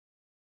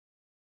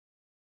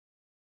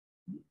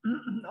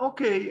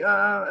Okay,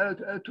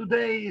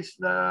 today is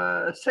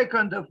the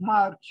 2nd of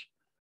March,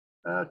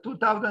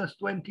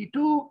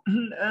 2022,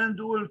 and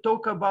we'll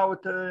talk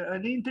about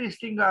an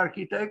interesting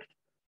architect,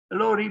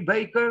 Laurie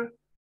Baker,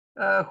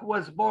 who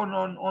was born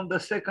on the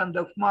 2nd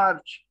of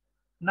March,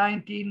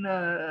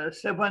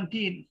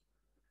 1917.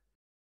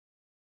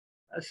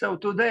 So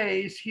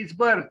today is his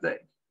birthday.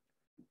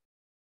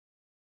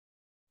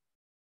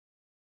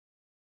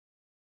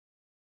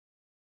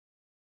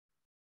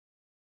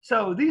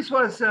 So this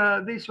was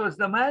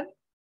the man,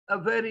 a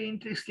very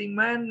interesting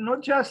man,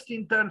 not just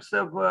in terms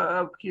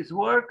of his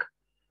work,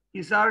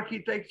 his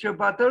architecture,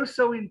 but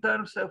also in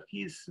terms of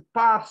his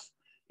path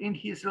in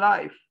his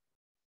life.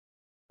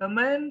 A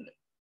man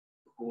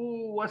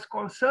who was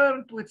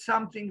concerned with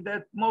something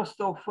that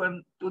most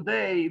often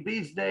today,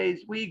 these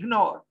days, we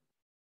ignore,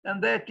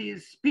 and that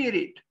is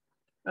spirit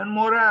and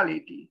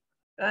morality.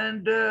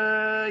 And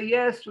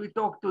yes, we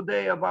talk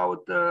today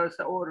about,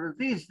 or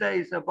these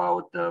days,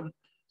 about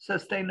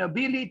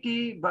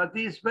sustainability, but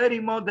this very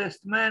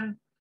modest man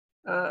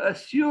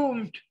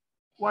assumed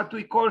what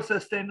we call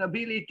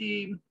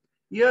sustainability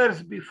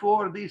years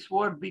before this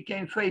word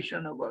became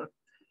fashionable.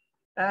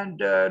 And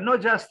not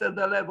just at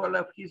the level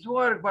of his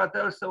work, but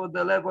also at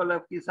the level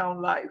of his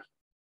own life.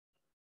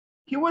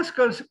 He was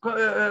called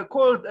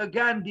a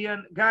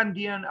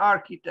Gandhian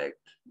architect.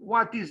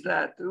 What is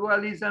that?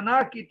 Well, he's an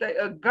architect,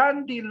 a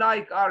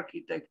Gandhi-like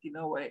architect in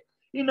a way.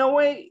 In a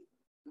way,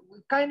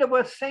 kind of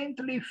a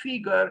saintly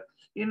figure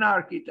in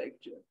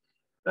architecture.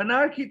 An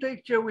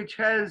architecture which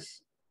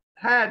has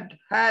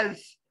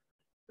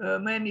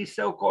many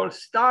so-called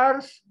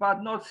stars,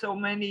 but not so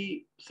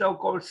many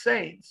so-called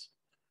saints.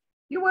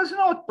 He was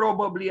not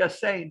probably a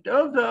saint,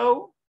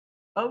 although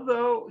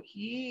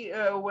he,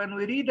 when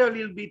we read a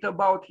little bit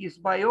about his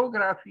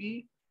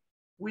biography,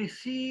 we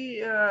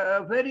see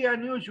a very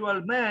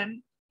unusual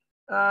man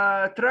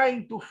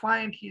trying to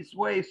find his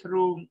way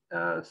through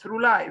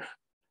life.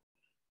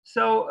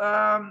 So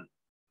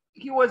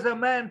he was a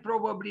man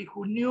probably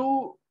who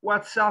knew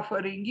what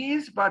suffering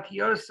is, but he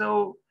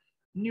also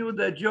knew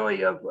the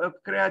joy of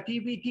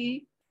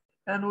creativity.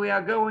 And we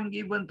are going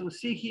even to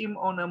see him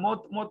on a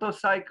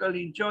motorcycle,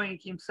 enjoying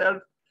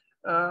himself,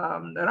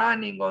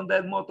 running on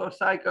that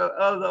motorcycle,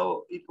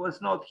 although it was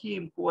not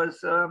him who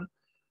was,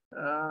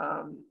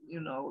 you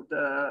know,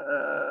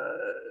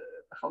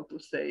 how to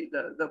say,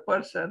 the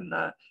person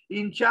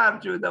in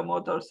charge of the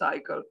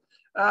motorcycle.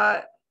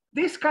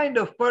 This kind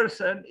of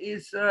person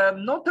is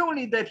not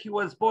only that he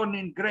was born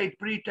in Great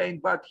Britain,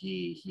 but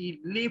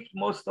he lived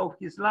most of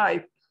his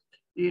life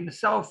in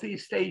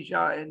Southeast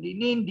Asia and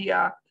in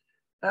India.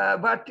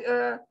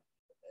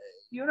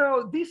 You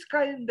know, this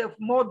kind of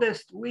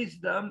modest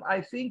wisdom,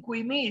 I think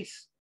we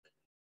miss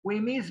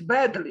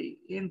badly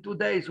in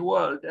today's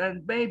world.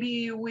 And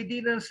maybe we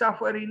didn't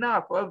suffer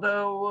enough,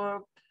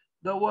 although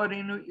the war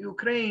in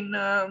Ukraine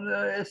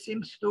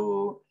seems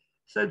to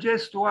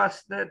suggest to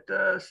us that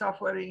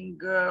suffering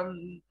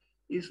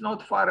is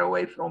not far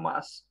away from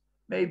us,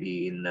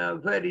 maybe in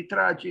very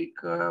tragic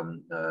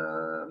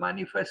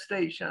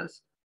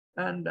manifestations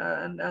and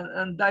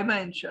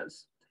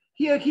dimensions.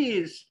 Here he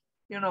is,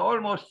 you know,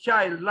 almost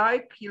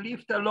childlike. He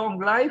lived a long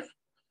life.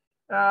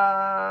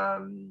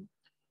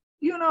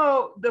 You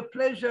know, the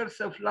pleasures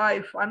of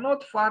life are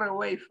not far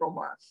away from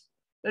us.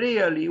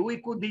 Really, we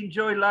could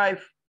enjoy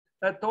life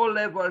at all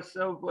levels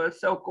of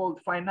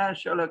so-called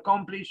financial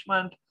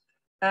accomplishment.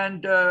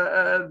 And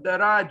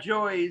there are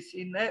joys,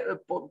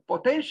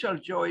 potential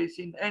joys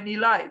in any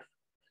life.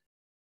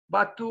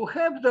 But to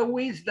have the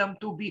wisdom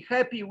to be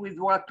happy with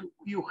what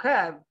you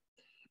have,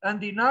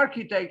 and in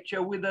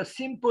architecture, with a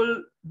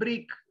simple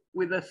brick,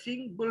 with a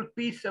single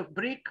piece of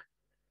brick,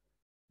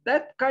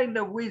 that kind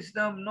of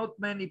wisdom, not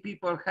many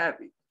people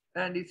have it.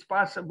 And it's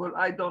possible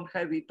I don't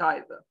have it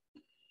either.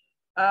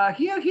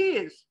 Here he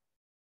is,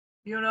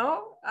 you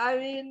know, I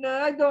mean,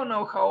 I don't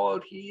know how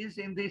old he is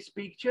in this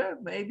picture,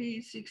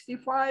 maybe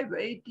 65,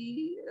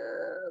 80,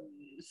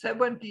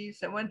 70,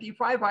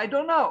 75, I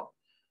don't know.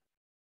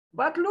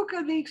 But look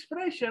at the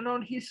expression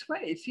on his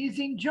face. He's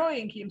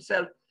enjoying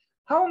himself.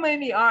 How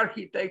many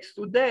architects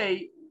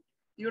today,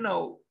 you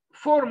know,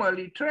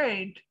 formally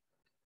trained,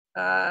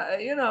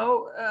 you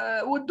know,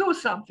 would do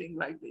something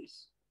like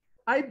this?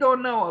 I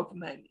don't know of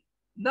many.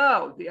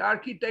 No, the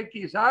architect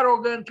is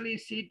arrogantly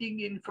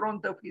sitting in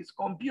front of his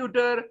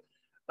computer,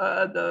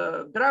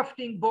 the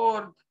drafting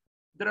board,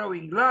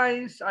 drawing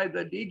lines,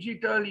 either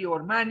digitally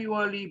or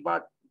manually,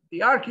 but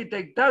the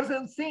architect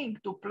doesn't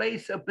think to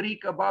place a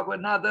brick above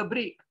another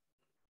brick.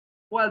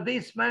 Well,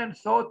 this man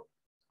thought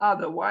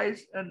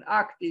otherwise and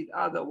acted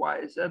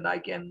otherwise, and I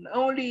can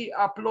only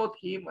applaud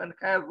him and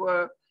have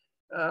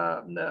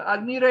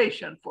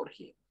admiration for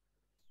him.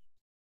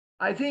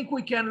 I think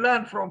we can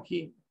learn from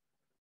him,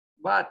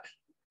 but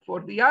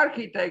for the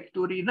architect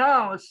to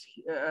renounce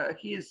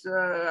his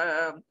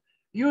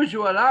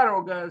usual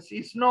arrogance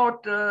is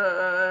not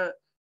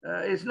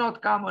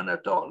common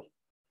at all.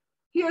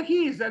 Here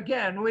he is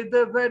again with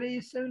the very,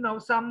 you know,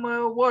 some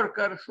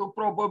workers who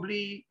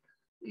probably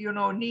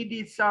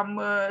needed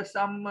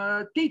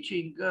some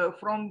teaching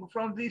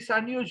from this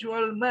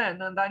unusual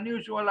man and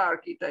unusual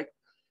architect.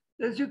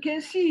 As you can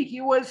see,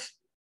 he was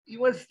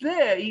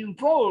there,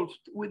 involved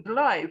with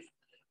life,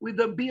 with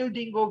the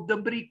building of the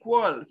brick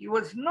wall. He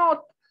was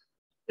not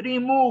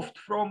removed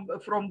from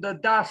the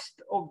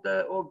dust of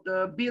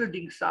the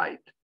building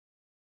site.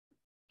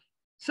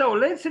 So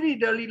let's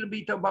read a little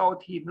bit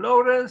about him.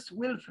 Lawrence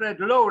Wilfred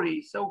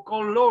Laurie,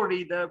 so-called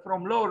Laurie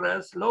from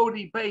Lawrence,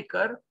 Laurie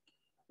Baker,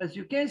 as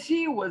you can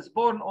see, was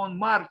born on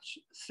March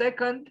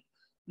 2nd,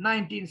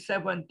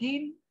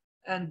 1917,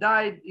 and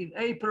died in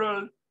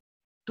April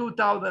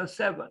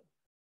 2007.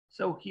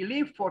 So he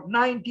lived for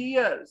 90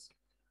 years,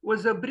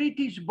 was a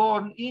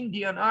British-born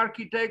Indian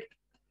architect,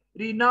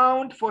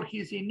 renowned for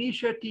his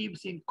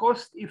initiatives in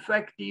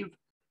cost-effective,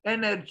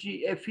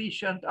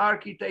 energy-efficient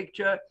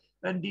architecture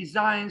and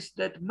designs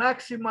that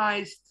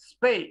maximized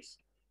space,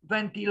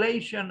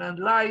 ventilation, and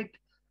light,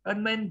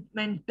 and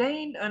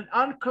maintain an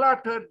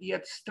uncluttered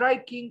yet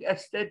striking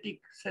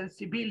aesthetic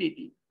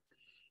sensibility.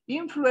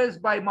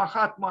 Influenced by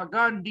Mahatma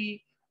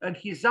Gandhi and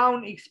his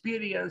own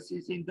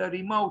experiences in the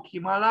remote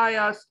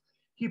Himalayas,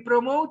 he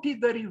promoted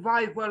the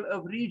revival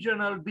of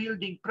regional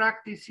building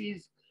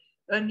practices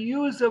and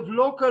use of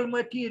local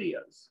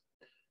materials,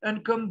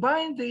 and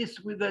combined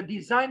this with a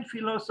design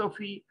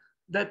philosophy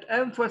that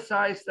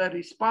emphasized a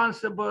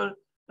responsible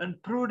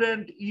and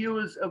prudent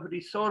use of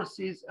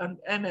resources and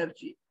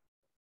energy.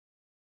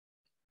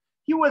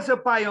 He was a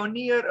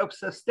pioneer of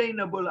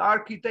sustainable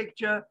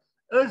architecture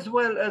as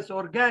well as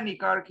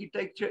organic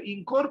architecture,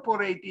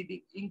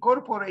 incorporating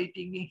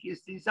in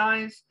his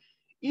designs,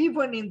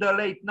 even in the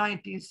late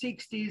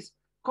 1960s,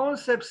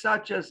 concepts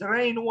such as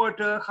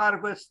rainwater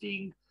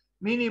harvesting,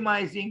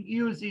 minimizing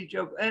usage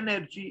of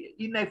energy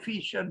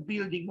inefficient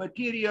building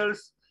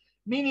materials,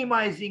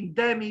 minimizing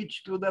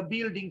damage to the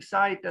building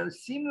site, and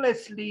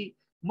seamlessly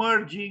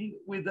merging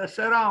with the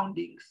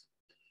surroundings.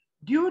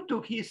 Due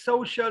to his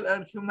social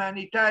and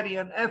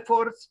humanitarian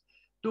efforts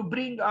to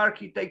bring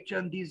architecture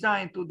and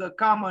design to the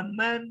common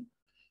man,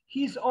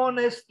 his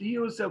honest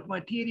use of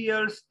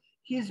materials,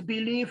 his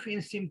belief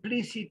in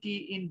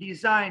simplicity in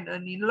design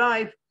and in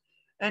life,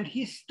 and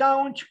his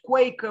staunch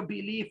Quaker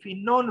belief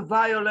in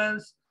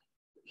non-violence,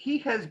 he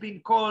has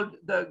been called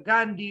the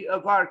Gandhi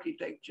of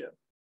architecture.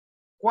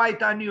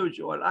 Quite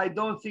unusual. I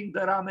don't think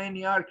there are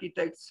many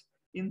architects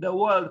in the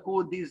world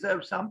who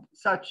deserve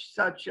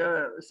such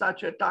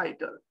a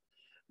title.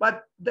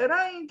 But there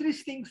are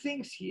interesting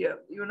things here,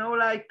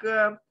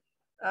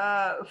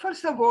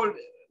 first of all,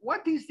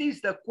 what is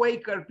this, the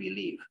Quaker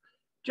belief?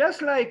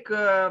 Just like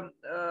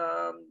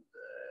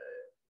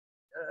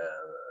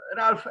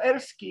Ralph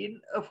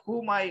Erskine, of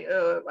whom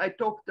I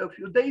talked a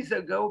few days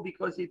ago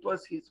because it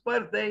was his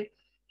birthday,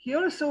 he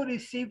also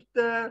received,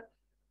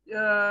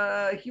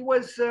 he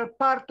was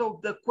part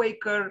of the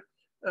Quaker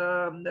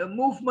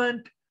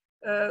movement,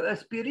 a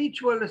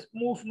spiritualist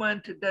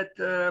movement that,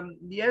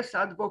 yes,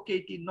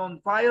 advocated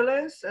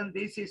non-violence, and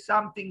this is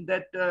something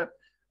that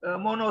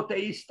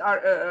monotheist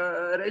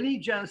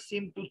religions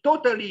seem to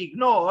totally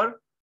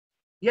ignore.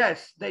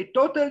 Yes, they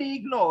totally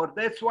ignore.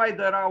 That's why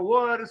there are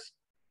wars,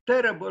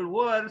 terrible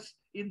wars,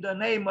 in the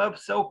name of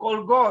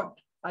so-called God.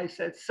 I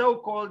said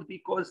so-called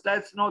because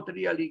that's not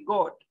really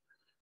God.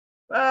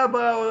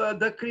 About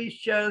the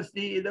Christians,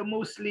 the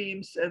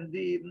Muslims, and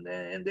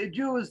the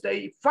Jews,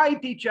 they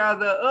fight each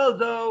other,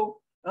 although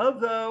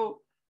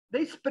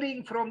they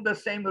spring from the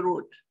same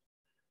root,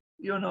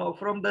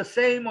 from the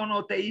same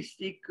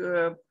monotheistic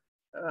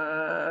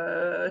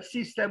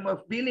system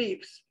of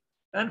beliefs,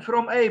 and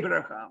from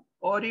Abraham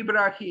or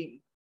Ibrahim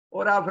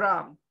or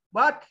Avram.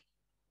 But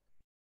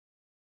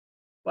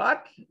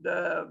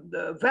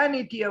the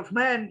vanity of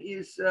man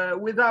is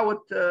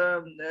without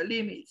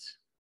limits.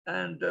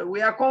 And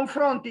we are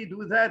confronted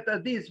with that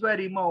at this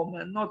very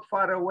moment, not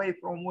far away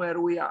from where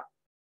we are.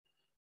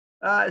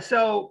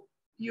 So,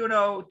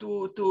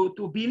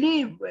 to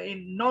believe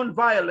in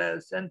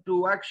non-violence and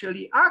to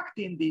actually act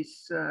in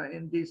this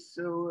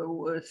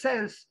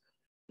sense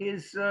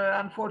is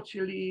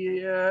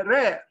unfortunately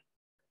rare.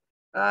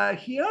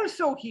 He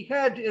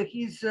had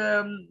his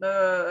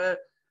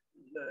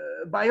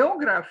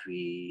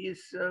biography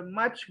is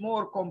much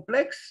more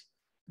complex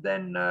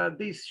than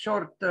this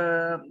short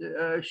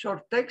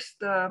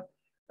text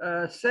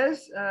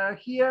says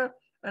here,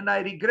 and I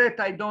regret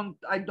I don't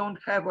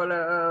have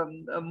a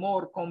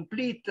more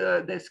complete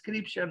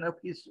description of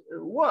his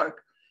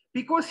work,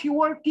 because he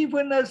worked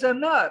even as a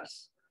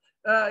nurse,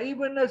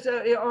 even as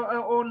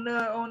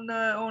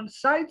on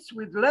sites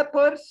with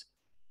lepers.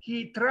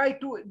 He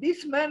tried to.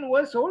 This man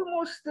was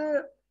almost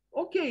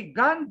okay,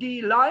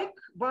 Gandhi-like,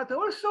 but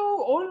also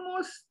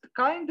almost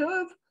kind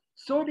of,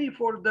 sorry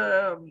for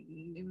the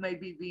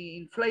maybe the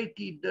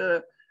inflated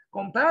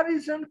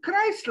comparison,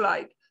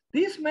 Christ-like.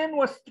 This man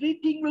was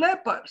treating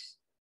lepers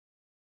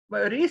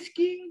by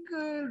risking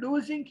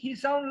losing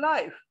his own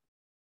life.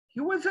 He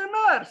was a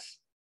nurse.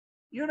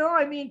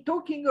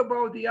 Talking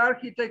about the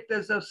architect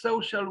as a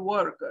social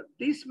worker,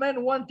 this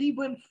man went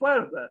even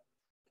further.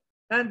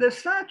 And as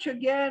such,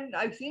 again,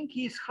 I think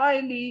he's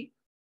highly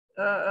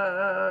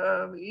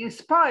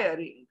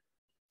inspiring.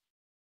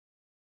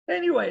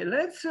 Anyway,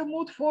 let's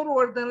move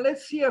forward and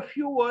let's see a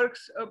few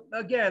works.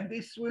 Again,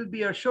 this will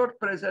be a short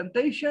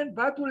presentation,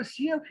 but we'll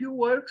see a few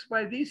works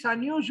by this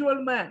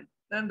unusual man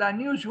and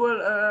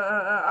unusual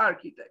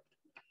architect.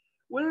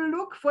 We'll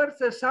look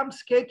first at some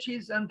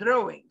sketches and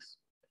drawings.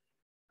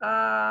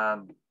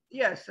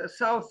 Yes,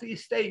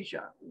 Southeast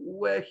Asia,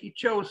 where he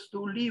chose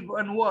to live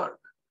and work,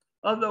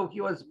 although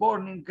he was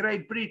born in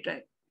Great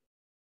Britain.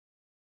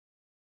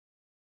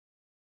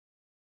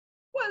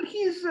 Well,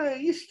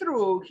 he's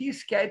true.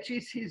 His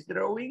sketches, his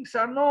drawings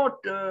are not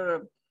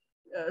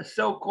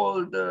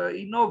so-called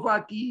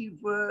innovative.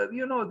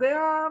 You know, they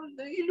are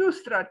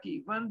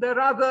illustrative and they're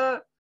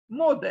rather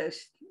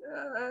modest.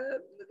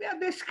 They are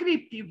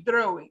descriptive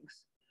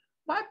drawings.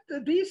 But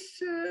this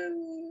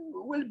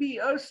will be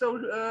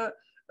also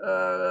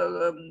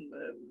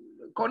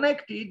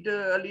connected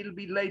a little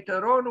bit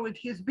later on with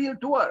his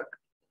built work.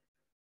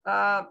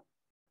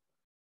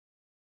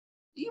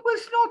 He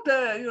was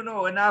not, you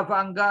know, an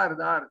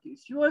avant-garde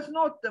artist. He was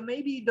not,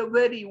 maybe the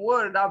very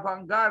word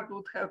avant-garde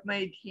would have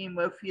made him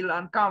feel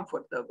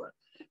uncomfortable,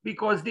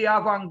 because the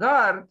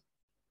avant-garde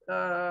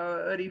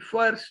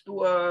refers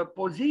to a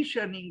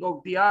positioning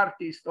of the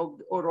artist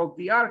or of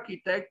the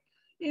architect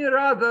in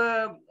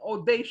rather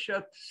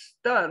audacious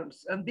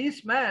terms. And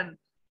this man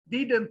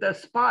didn't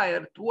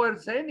aspire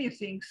towards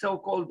anything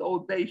so-called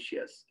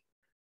audacious.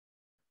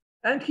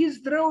 And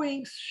his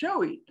drawings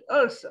show it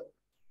also.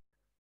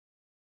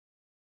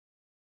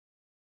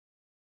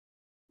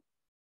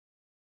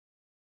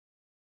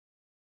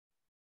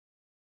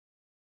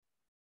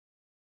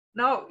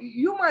 Now,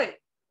 you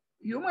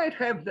might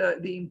have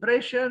the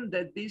impression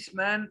that this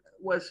man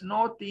was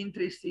not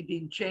interested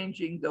in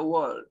changing the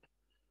world.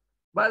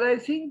 But I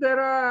think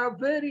there are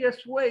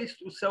various ways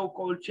to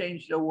so-called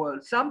change the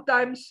world.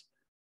 Sometimes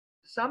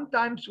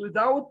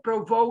without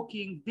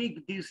provoking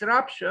big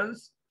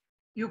disruptions,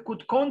 you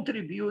could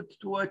contribute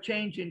to a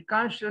change in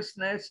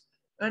consciousness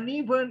and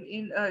even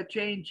in a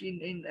change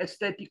in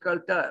aesthetical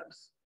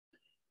terms.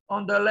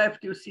 On the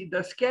left, you see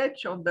the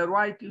sketch. On the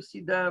right, you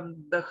see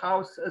the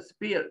house as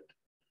built.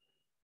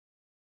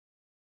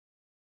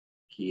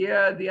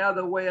 Here, the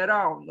other way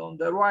around. On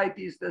the right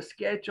is the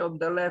sketch. On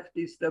the left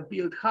is the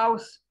built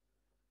house.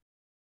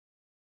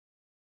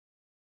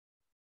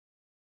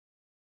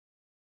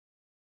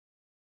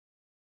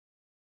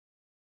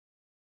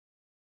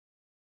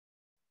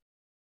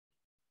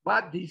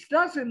 But this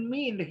doesn't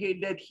mean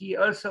that he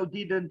also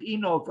didn't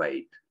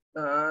innovate.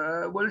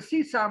 We'll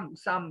see some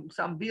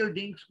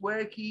buildings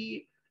where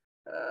he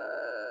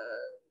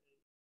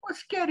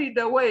was carried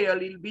away a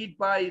little bit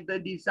by the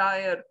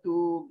desire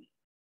to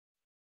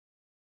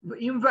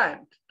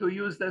invent, to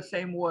use the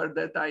same word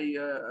that I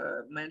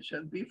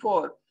mentioned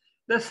before.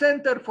 The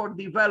Center for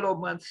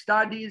Development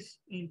Studies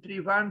in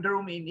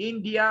Trivandrum in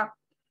India.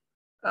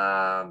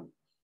 Yeah,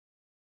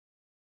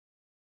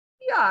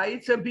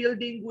 it's a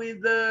building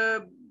with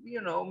you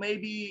know,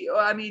 maybe,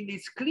 I mean,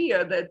 it's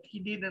clear that he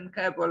didn't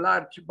have a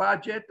large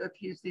budget at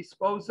his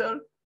disposal.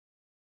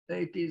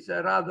 It is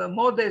a rather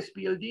modest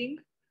building,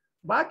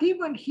 but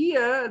even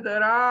here,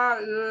 there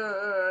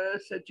are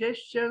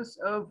suggestions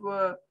of,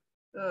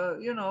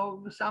 you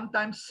know,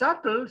 sometimes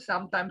subtle,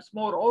 sometimes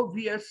more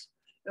obvious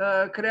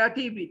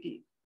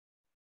creativity.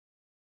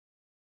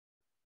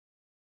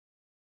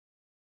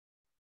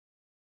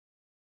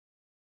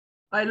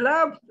 I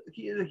loved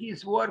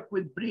his work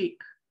with brick.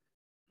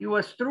 He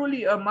was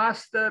truly a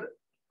master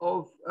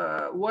of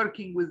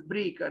working with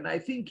brick, and I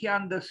think he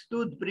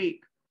understood brick.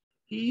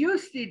 He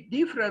used it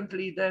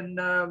differently than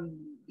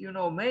you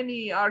know,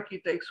 many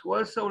architects who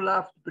also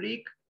loved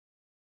brick,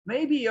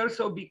 maybe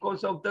also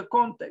because of the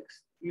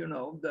context, you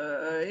know,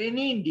 in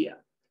India.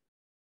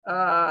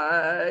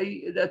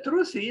 The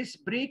truth is,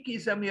 brick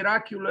is a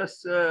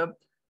miraculous,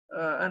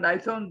 and I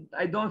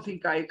don't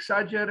think I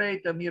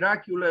exaggerate, a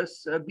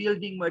miraculous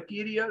building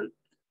material,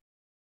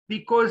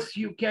 because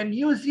you can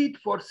use it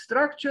for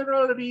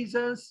structural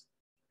reasons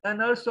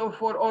and also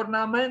for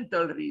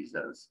ornamental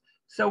reasons.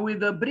 So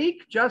with the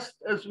brick, just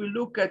as we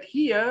look at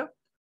here,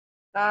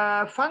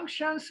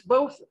 functions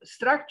both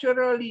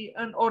structurally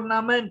and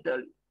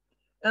ornamentally.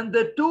 And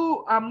the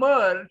two are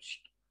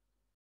merged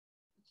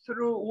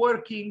through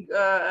working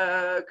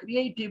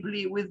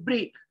creatively with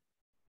brick.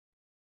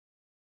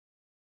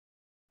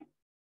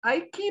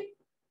 I keep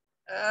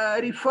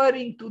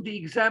referring to the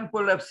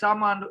example of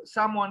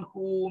someone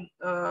who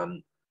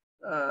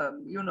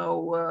you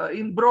know,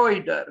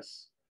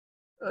 embroiders,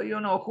 you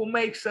know, who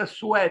makes a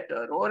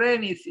sweater or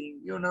anything,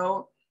 you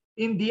know.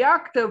 In the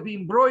act of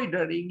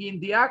embroidering, in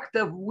the act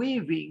of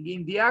weaving,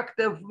 in the act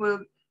of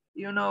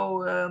you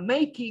know,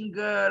 making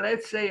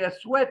let's say a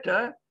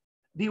sweater,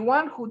 the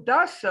one who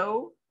does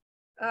so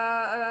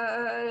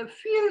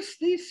feels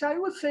this, I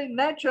would say,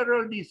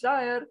 natural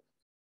desire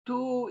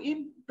to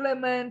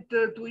implement,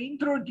 to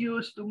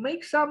introduce, to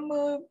make some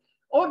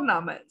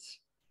ornaments.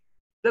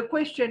 The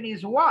question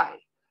is why?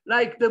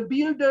 Like the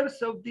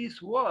builders of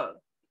this world,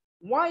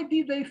 why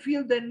did they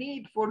feel the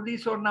need for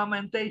this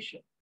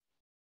ornamentation?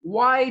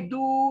 Why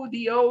do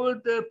the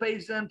old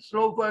peasant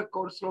Slovak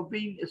or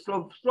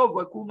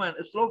Slovak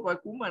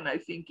woman, I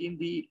think, in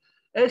the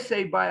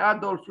essay by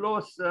Adolf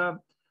Loos,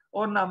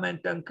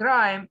 Ornament and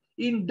Crime,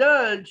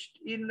 indulged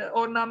in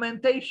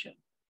ornamentation?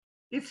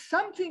 It's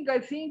something, I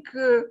think,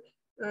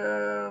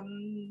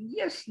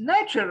 yes,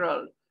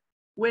 natural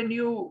when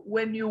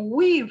you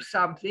weave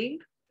something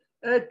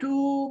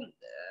to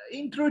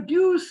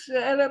introduce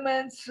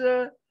elements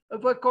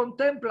of a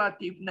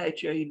contemplative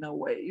nature in a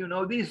way. You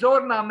know, these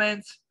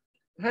ornaments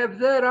have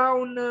their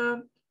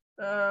own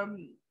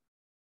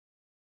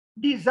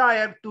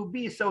desire to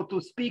be, so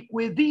to speak,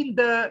 within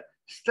the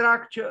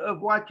structure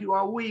of what you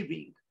are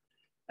weaving.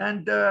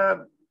 And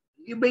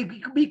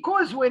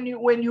because when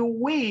you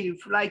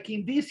weave, like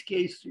in this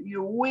case,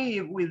 you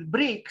weave with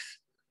bricks,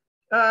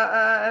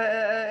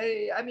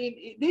 I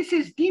mean, this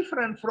is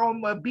different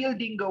from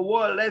building a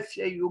wall. Let's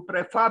say you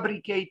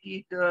prefabricate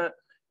it,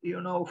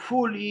 you know,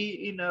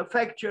 fully in a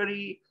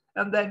factory,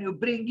 and then you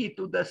bring it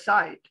to the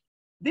site.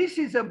 This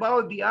is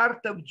about the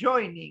art of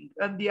joining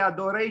and the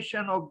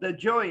adoration of the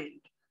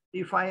joint,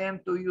 if I am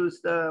to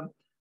use the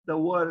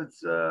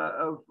words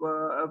of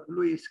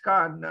Luis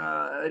Kahn,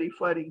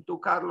 referring to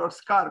Carlos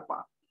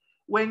Scarpa.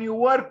 When you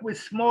work with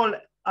small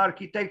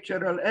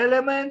architectural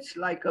elements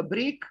like a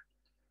brick,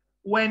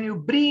 when you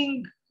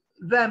bring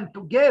them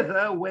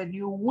together, when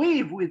you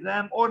weave with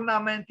them,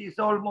 ornament is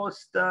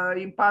almost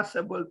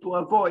impossible to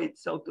avoid,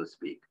 so to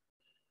speak.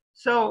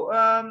 So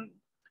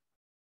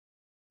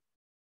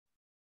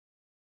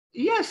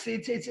yes,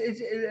 it's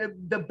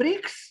the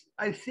bricks,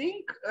 I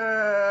think,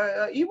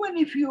 even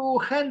if you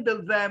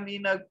handle them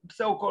in a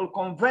so-called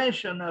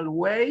conventional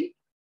way,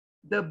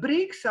 the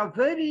bricks are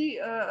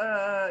very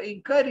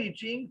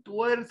encouraging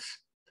towards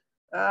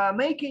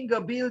making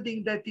a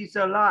building that is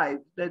alive,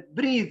 that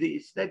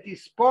breathes, that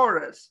is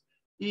porous,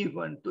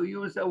 even to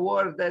use a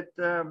word that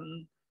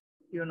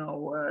you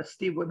know,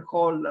 Stephen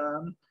Hall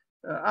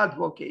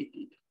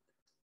advocated.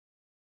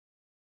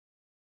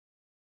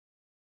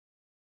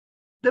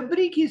 The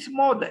brick is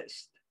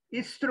modest.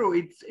 It's true.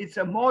 It's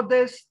a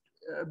modest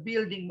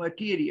building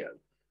material.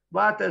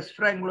 But as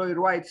Frank Lloyd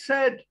Wright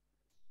said,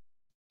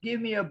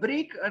 give me a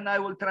brick and I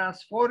will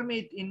transform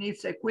it in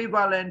its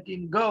equivalent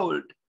in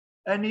gold.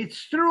 And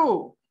it's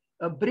true.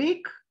 A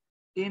brick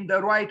in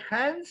the right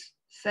hands,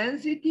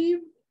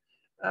 sensitive,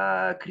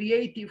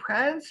 creative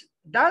hands,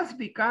 does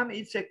become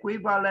its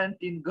equivalent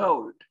in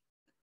gold.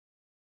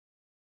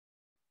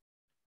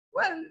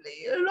 Well,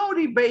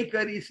 Laurie Baker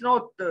is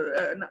not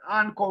an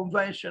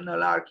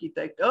unconventional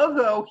architect,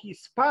 although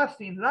his path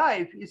in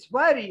life is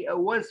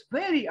was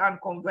very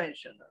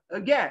unconventional.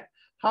 Again,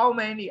 how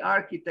many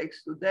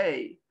architects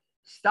today,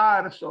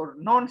 stars or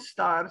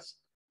non-stars,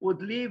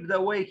 would live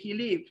the way he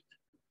lived?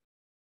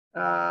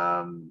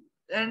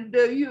 And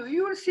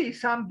you'll see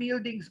some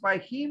buildings by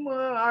him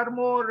are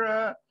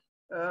more,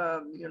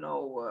 you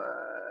know,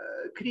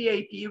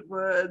 creative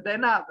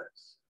than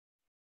others.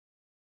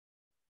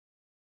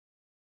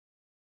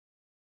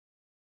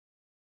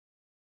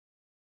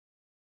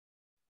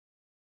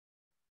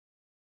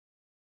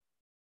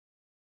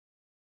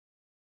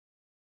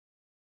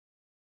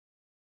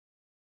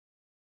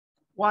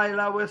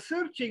 While I was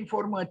searching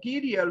for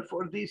material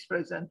for this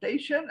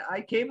presentation,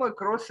 I came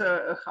across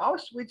a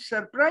house which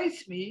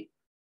surprised me,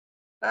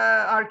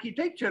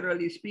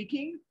 architecturally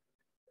speaking.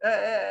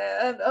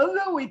 And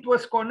although it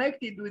was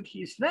connected with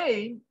his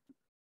name,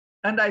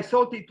 and I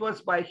thought it was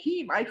by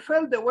him, I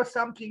felt there was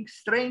something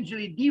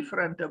strangely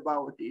different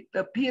about it,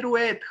 the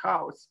Pirouette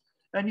house.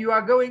 And you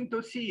are going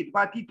to see it,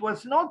 but it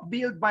was not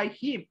built by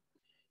him.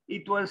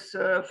 It was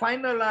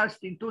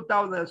finalized in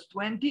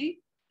 2020.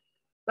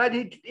 But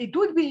it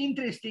would be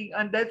interesting,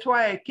 and that's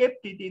why I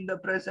kept it in the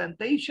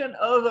presentation,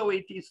 although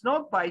it is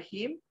not by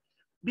him,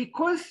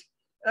 because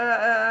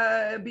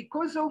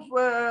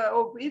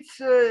of its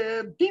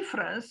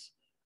difference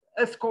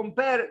as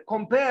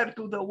compared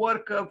to the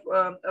work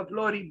of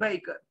Laurie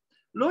Baker.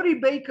 Laurie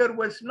Baker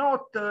was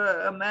not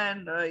a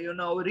man, you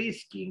know,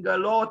 risking a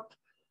lot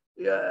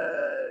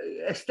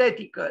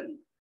aesthetically.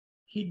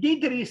 He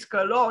did risk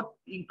a lot,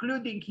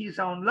 including his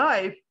own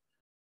life,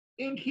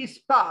 in his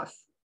path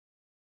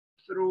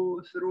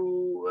through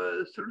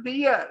the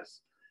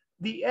years.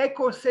 The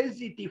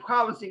eco-sensitive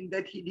housing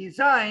that he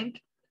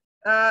designed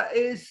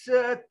is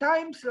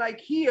times like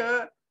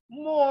here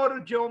more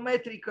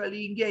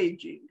geometrically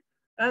engaging,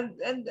 and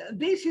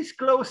this is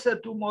closer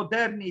to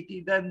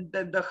modernity than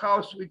the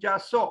house we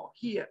just saw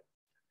here.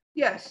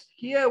 Yes,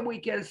 here we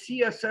can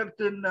see a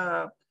certain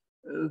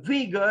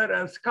vigor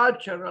and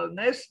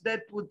sculpturalness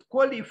that would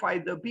qualify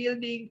the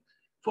building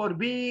for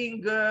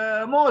being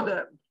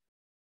modern.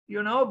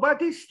 You know,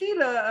 but it's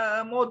still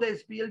a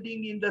modest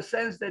building in the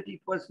sense that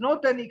it was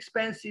not an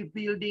expensive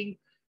building.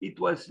 It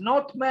was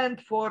not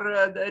meant for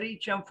the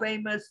rich and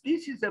famous.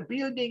 This is a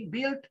building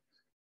built,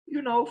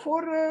 you know,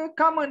 for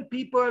common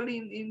people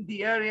in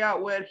the area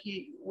where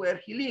he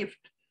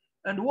lived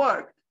and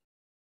worked.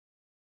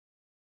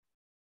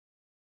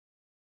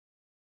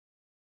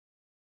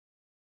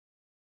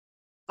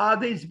 Are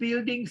these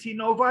buildings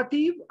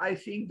innovative? I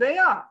think they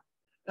are.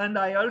 And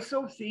I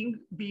also think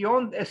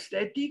beyond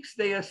aesthetics,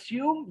 they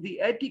assume the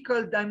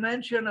ethical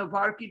dimension of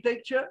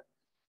architecture.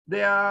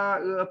 They are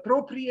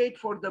appropriate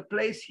for the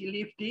place he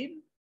lived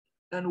in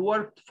and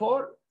worked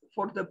for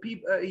the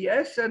people.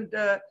 Yes, and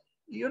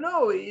you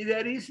know,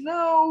 there is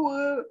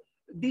no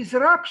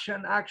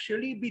disruption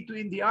actually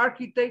between the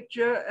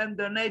architecture and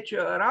the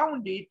nature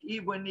around it,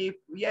 even if,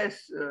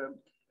 yes,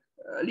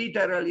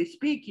 literally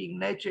speaking,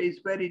 nature is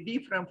very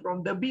different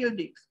from the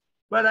buildings.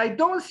 But I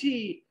don't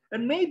see,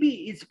 and maybe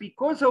it's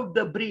because of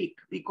the brick,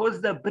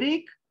 because the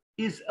brick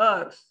is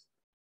earth.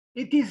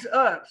 It is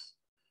earth.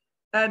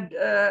 And,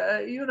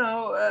 you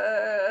know,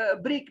 a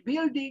brick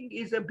building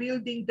is a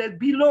building that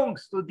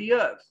belongs to the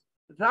earth.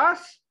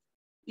 Thus,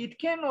 it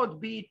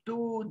cannot be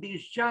too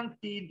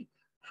disjuncted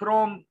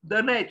from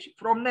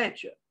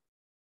nature,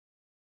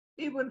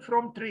 even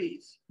from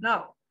trees.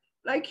 Now,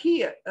 like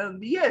here,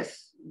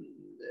 yes,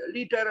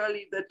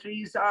 literally the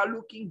trees are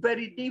looking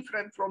very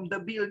different from the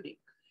building.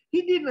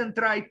 He didn't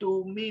try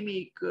to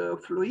mimic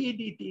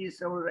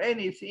fluidities or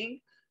anything.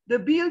 The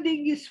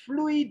building is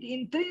fluid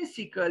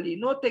intrinsically,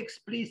 not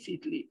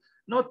explicitly,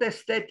 not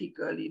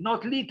aesthetically,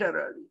 not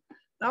literally.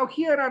 Now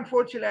here,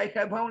 unfortunately, I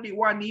have only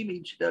one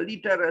image, the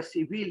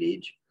literacy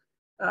village.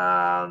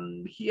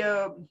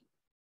 Here,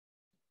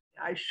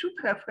 I should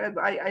have had,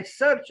 I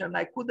searched and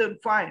I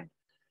couldn't find.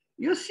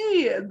 You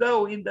see,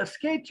 though, in the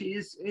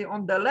sketches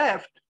on the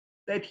left,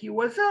 that he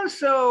was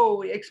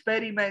also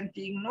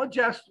experimenting, not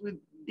just with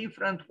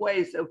different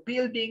ways of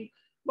building,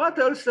 but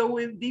also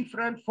with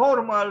different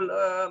formal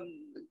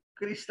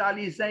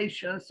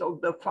crystallizations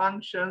of the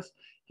functions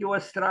he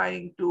was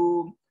trying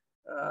to,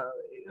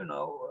 you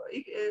know,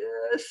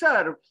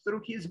 serve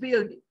through his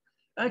building.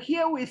 And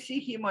here we see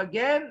him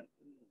again,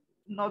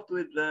 not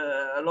with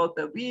a lot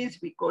of ease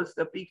because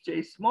the picture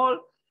is small,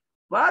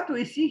 but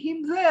we see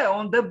him there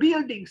on the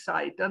building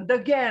site. And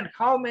again,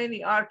 how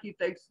many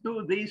architects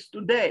do this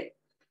today?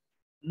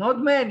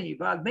 Not many,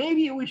 but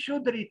maybe we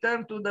should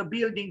return to the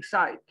building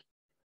site,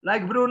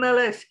 like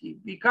Brunelleschi,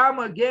 become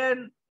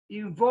again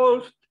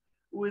involved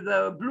with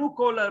the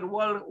blue-collar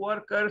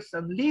workers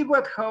and leave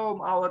at home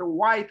our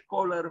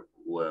white-collar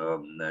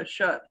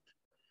shirt.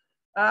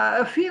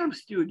 A film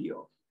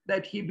studio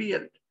that he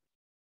built.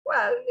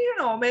 Well, you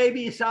know,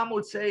 maybe some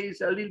would say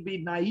it's a little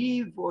bit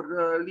naive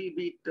or a little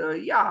bit,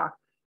 you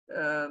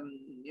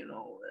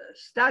know,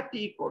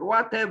 static or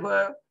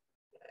whatever.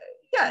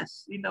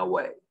 Yes, in a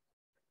way.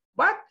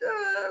 But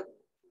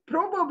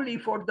probably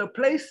for the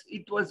place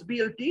it was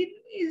built in,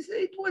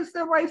 it was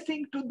the right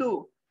thing to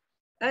do.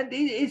 And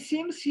it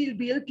seems he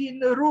built in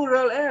the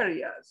rural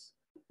areas,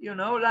 you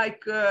know,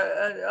 like,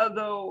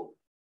 although,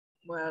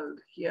 well,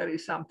 here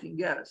is something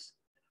else.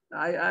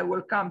 I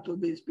will come to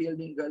this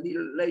building a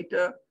little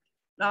later.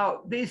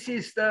 Now, this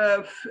is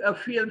a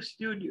film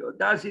studio.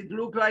 Does it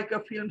look like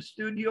a film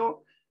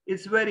studio?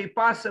 It's very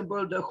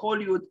possible the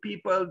Hollywood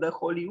people, the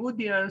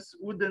Hollywoodians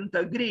wouldn't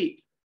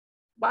agree.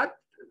 But,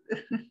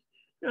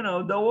 you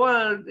know, the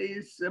world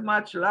is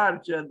much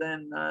larger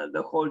than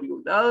the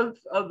Hollywood.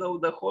 Although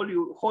the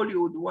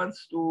Hollywood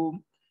wants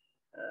to,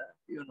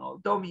 you know,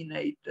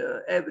 dominate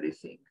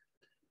everything.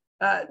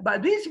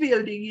 But this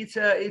building,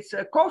 it's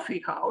a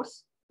coffee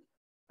house.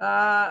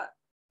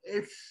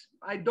 It's,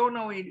 I don't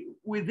know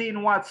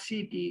within what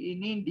city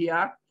in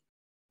India.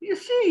 You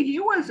see, he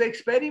was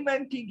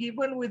experimenting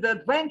even with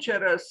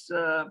adventurous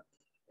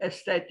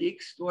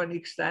aesthetics to an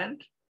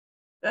extent,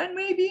 and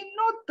maybe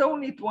not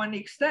only to an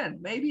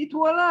extent, maybe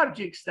to a large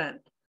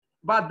extent,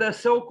 but the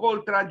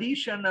so-called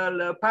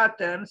traditional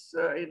patterns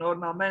in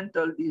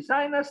ornamental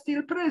design are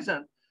still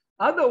present.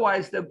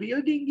 Otherwise, the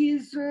building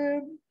is,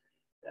 you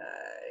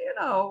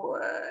know,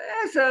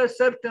 has a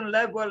certain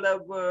level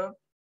of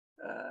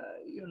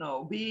you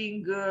know,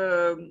 being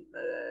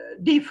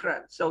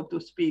different, so to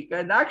speak.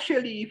 And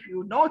actually, if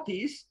you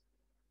notice,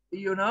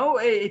 you know,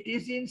 it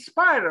is in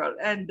spiral,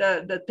 and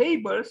the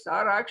tables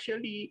are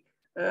actually,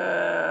 you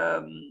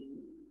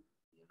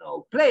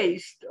know,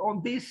 placed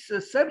on this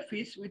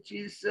surface, which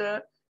is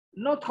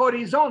not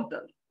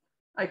horizontal.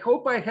 I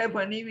hope I have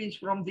an image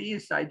from the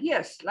inside.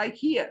 Yes, like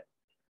here,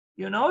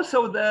 you know,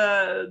 so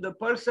the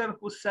person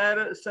who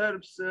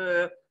serves,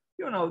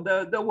 you know,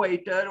 the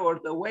waiter or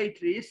the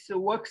waitress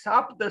walks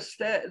up the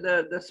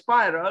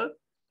spiral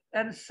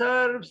and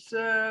serves,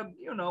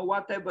 you know,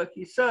 whatever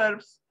he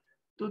serves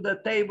to the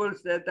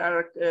tables that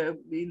are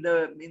in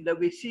the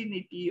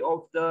vicinity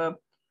of the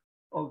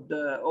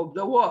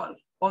wall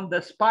on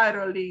the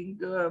spiraling,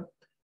 you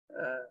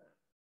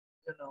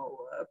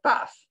know,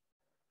 path.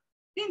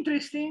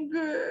 Interesting,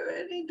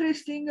 an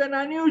interesting and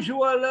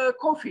unusual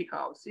coffee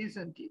house,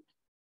 isn't it?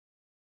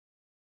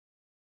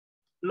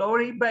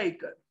 Laurie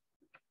Baker.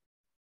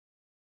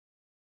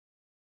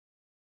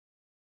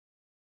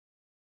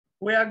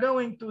 We are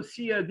going to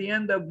see at the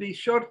end of this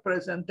short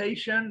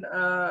presentation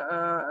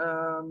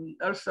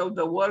also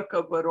the work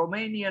of a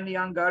Romanian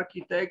young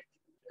architect,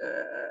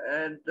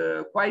 and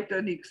quite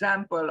an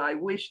example. I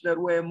wish there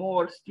were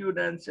more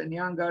students and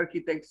young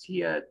architects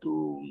here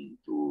to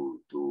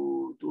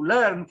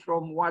learn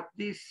from what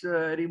this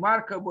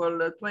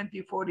remarkable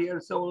 24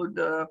 years old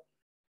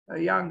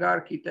young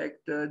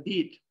architect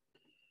did.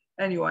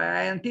 Anyway,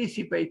 I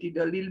anticipated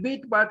a little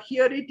bit, but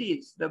here it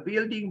is, the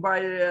building by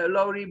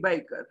Laurie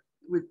Baker,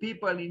 with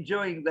people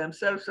enjoying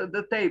themselves at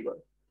the table,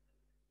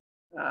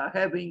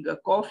 having a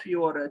coffee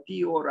or a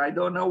tea or I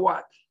don't know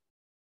what.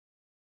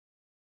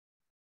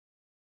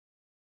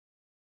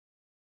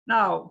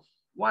 Now,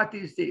 what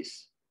is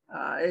this?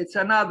 It's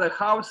another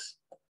house.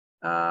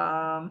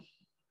 Dakshina,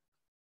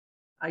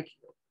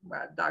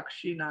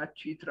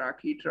 Chitra,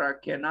 Kitra,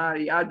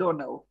 Kenari, I don't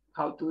know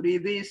how to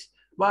read this,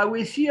 but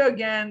we see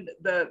again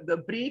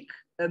the brick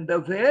and the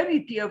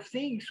variety of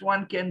things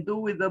one can do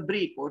with the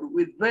brick or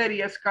with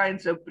various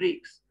kinds of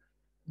bricks.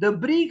 The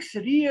bricks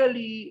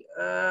really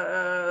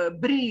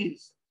breathe.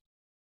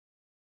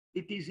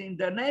 It is in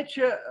the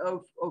nature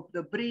of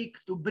the brick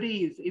to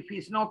breathe if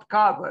it's not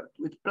covered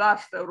with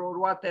plaster or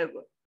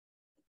whatever.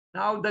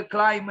 Now the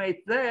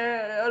climate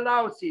there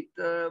allows it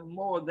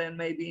more than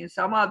maybe in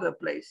some other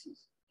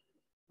places.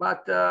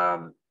 But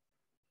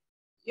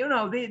you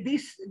know,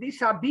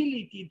 this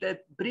ability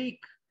that brick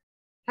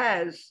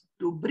has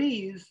to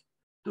breathe,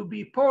 to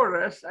be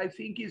porous, I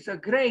think is a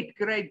great,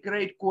 great,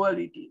 great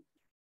quality.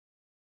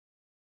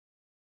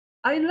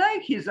 I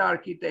like his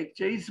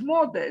architecture. It's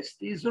modest,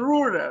 it's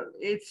rural,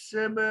 it's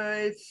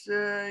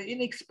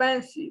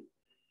inexpensive.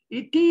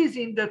 It is,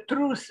 in the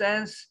true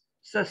sense,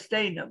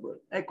 sustainable,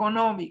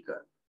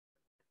 economical.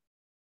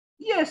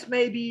 Yes,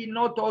 maybe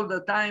not all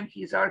the time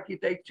his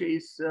architecture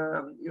is,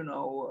 you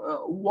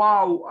know,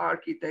 wow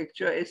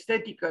architecture,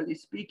 aesthetically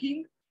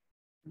speaking,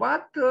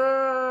 but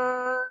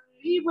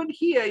even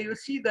here you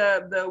see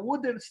the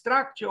wooden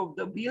structure of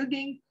the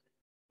building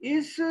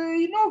is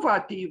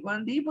innovative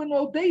and even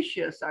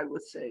audacious, I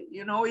would say.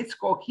 You know, it's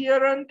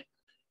coherent,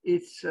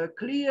 it's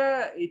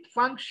clear, it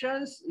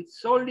functions, it's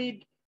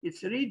solid,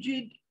 it's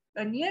rigid,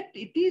 and yet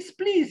it is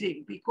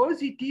pleasing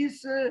because it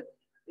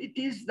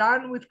is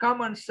done with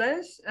common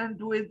sense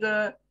and with,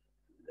 you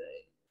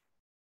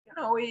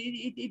know,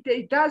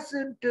 it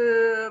doesn't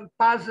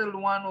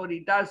puzzle one or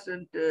it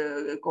doesn't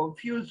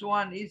confuse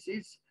one. It's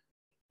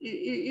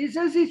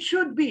as it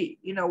should be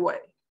in a way.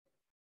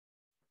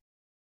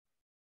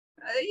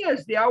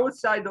 Yes, the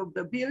outside of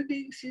the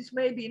buildings is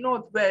maybe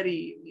not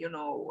very, you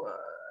know,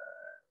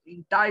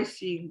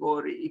 enticing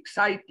or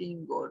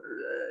exciting, or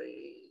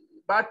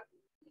but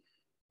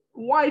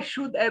why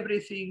should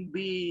everything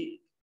be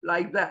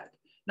like that?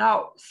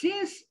 Now,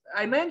 since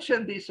I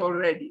mentioned this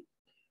already,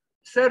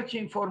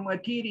 searching for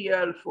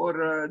material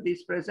for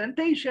this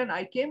presentation,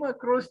 I came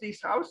across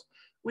this house,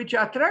 which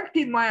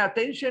attracted my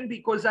attention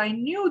because I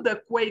knew the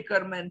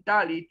Quaker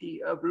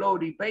mentality of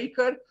Laurie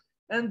Baker,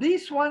 and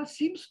this one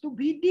seems to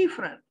be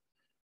different.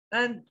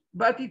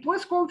 But it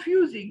was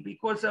confusing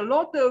because a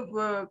lot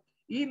of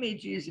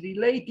images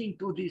relating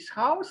to this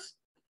house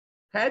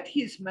had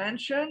his name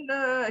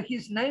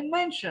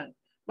mentioned,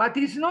 but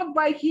it's not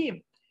by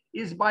him.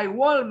 It's by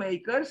wall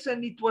makers,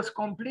 and it was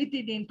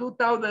completed in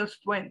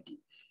 2020.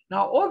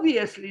 Now,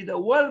 obviously, the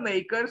wall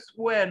makers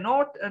were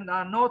not and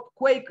are not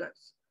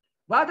Quakers,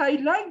 but I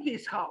like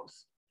this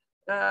house.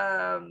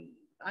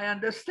 I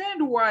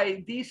understand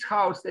why this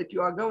house that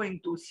you are going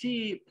to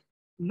see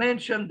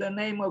mentioned the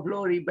name of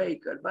Laurie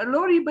Baker, but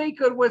Laurie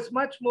Baker was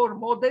much more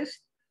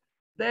modest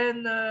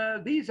than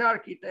these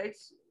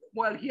architects.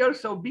 Well, he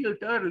also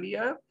built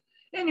earlier.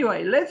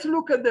 Anyway, let's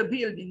look at the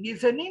building.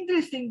 It's an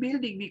interesting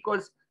building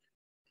because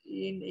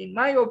in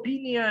my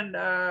opinion,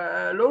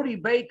 Laurie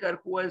Baker,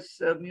 who was,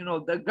 you know,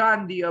 the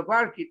Gandhi of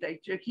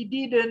architecture, he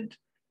didn't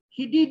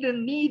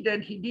need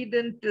and he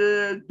didn't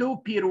do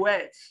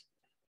pirouettes.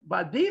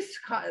 But this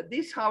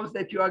house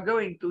that you are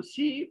going to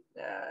see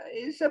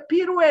is a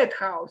pirouette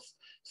house.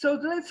 So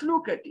let's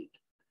look at it.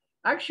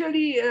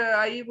 Actually,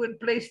 I even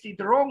placed it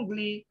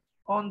wrongly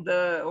on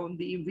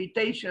the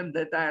invitation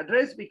that I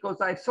addressed because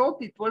I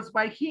thought it was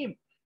by him,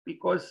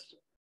 because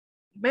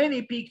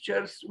many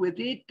pictures with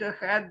it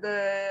had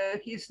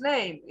his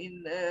name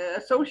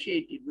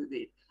associated with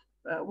it,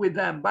 with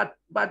them,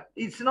 but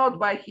it's not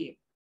by him,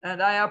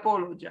 and I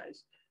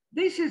apologize.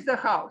 This is the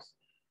house.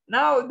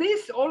 Now,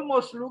 this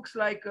almost looks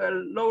like a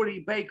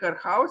Laurie Baker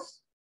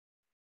house.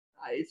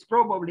 It's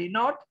probably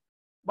not,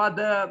 but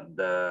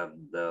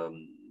the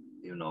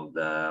you know,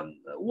 the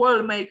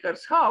wall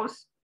maker's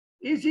house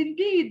is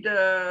indeed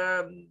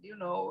you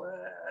know,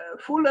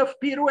 full of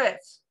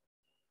pirouettes,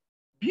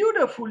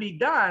 beautifully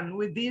done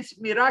with this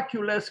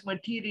miraculous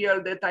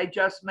material that I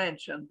just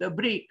mentioned, the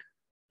brick.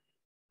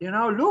 You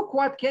know, look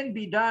what can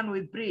be done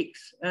with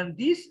bricks. And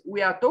this,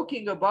 we are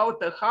talking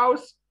about a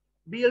house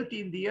built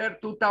in the year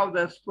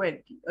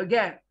 2020.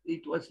 Again,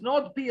 it was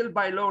not built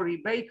by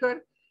Laurie Baker,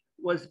 it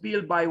was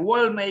built by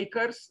wall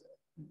makers.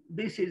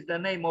 This is the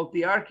name of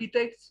the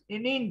architects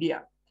in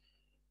India.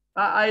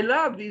 I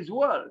love these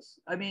walls.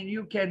 I mean,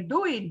 you can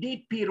do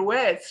indeed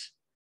pirouettes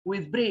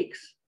with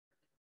bricks.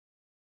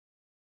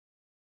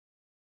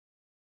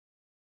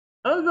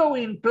 Although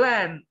in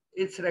plan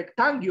it's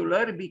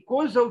rectangular,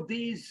 because of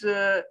these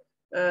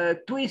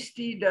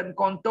twisted and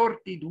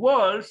contorted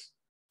walls,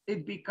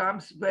 it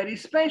becomes very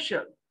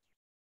special.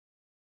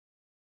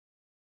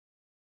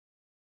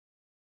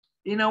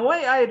 In a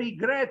way, I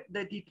regret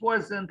that it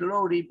wasn't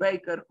Laurie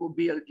Baker who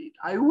built it.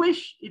 I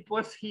wish it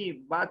was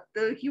him, but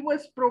he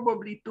was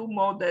probably too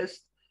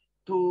modest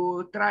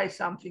to try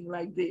something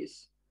like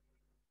this.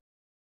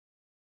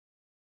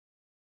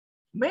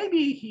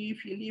 Maybe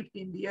if he lived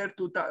in the year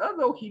 2000,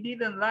 although he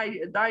didn't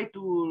die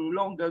too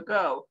long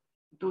ago,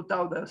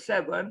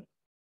 2007,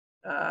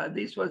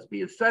 this was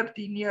built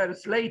 13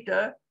 years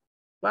later,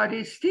 but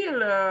it's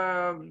still,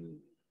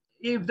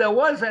 if there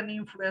was an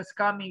influence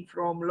coming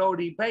from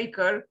Laurie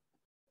Baker,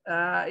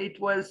 it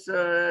was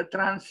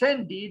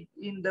transcended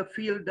in the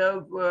field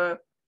of,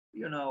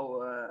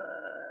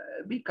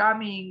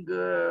 becoming,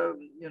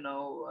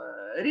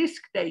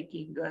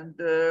 risk-taking and,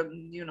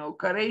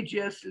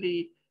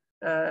 courageously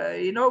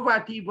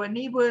innovative, and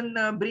even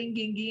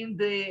bringing in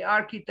the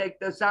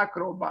architect as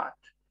acrobat,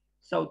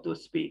 so to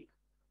speak.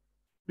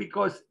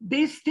 Because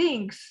these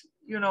things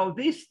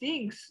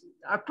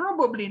are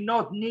probably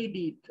not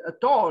needed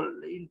at all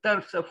in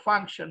terms of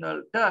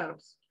functional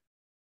terms.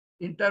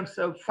 In terms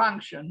of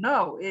function,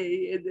 no,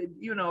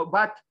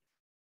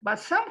 but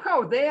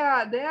somehow they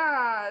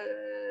are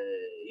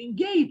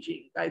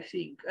engaging, I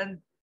think.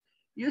 And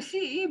you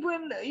see,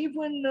 even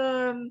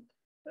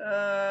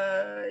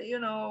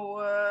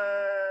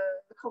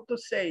how to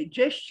say,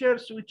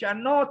 gestures which are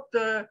not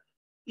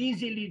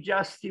easily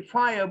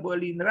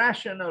justifiable in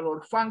rational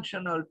or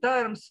functional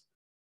terms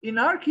in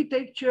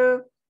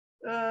architecture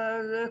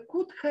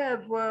could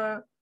have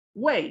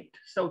weight,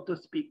 so to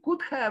speak,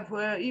 could have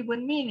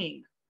even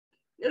meaning.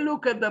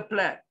 Look at the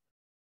plan.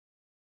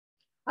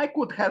 I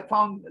could have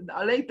found,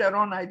 later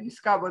on I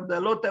discovered a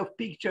lot of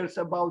pictures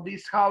about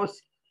this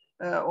house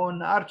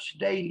on Arch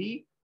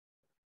Daily,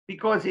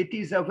 because it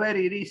is a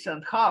very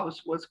recent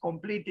house, was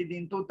completed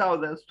in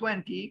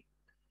 2020.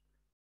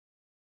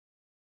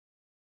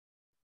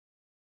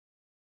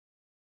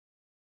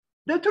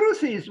 The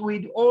truth is,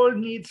 we all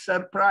need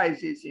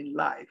surprises in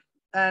life.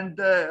 And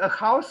a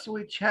house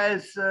which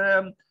has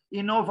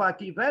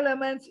innovative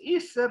elements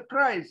is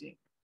surprising.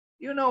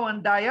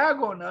 And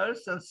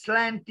diagonals and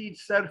slanted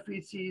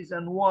surfaces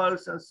and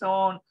walls and so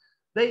on,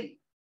 they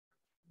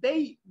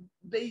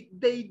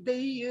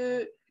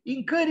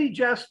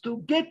encourage us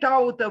to get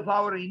out of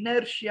our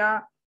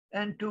inertia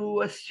and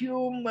to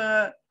assume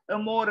a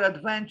more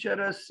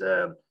adventurous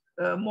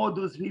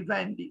modus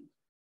vivendi.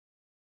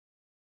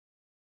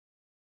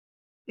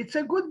 It's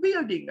a good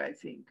building, I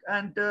think.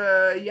 And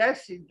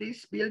yes,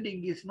 this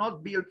building is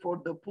not built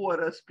for the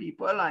poorest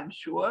people, I'm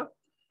sure.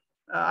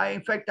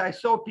 In fact, I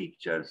saw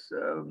pictures,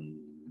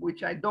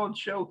 which I don't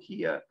show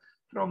here,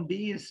 from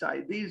the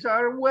inside. These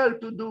are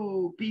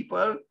well-to-do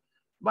people,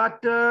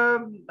 but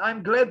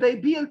I'm glad they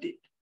built it.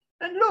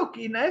 And look,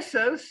 in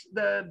essence,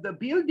 the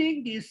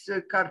building is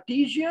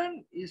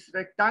Cartesian, is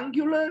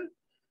rectangular,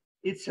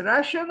 it's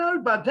rational,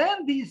 but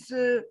then these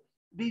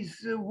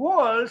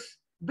walls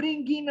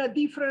bring in a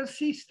different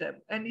system,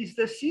 and it's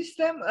the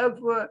system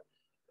of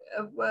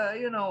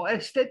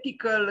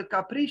aesthetical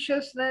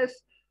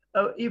capriciousness,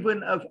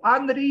 even of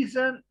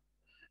unreason,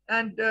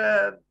 and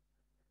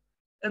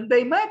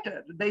they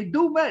matter. They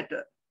do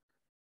matter.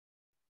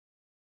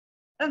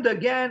 And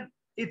again,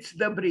 it's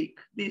the brick,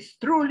 this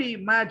truly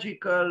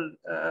magical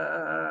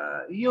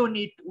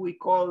unit we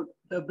call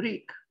the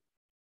brick.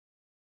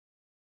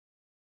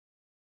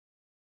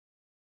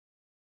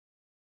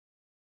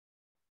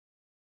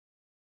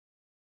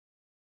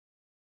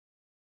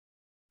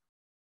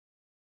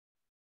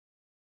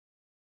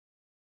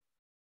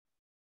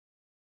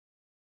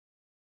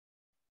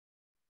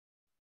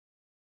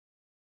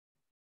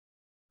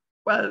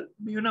 Well,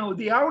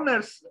 the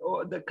owners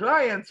or the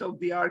clients of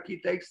the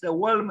architects, the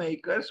wall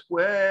makers,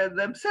 were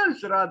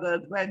themselves rather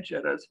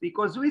adventurous,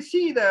 because we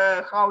see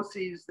the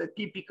houses, the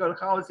typical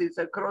houses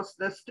across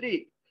the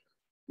street.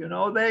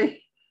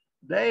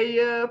 They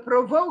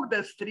provoke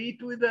the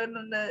street with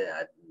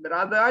a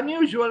rather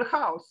unusual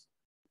house.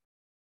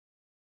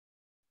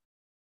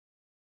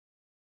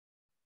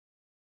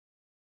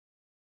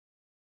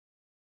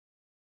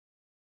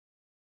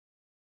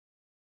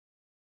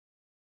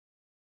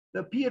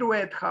 The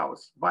Pirouette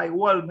House by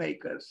wall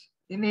makers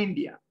in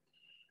India.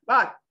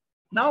 But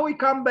now we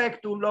come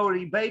back to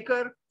Laurie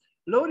Baker.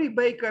 Laurie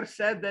Baker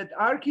said that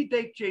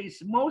architecture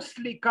is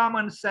mostly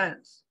common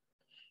sense.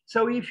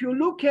 So if you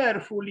look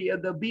carefully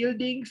at the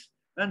buildings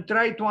and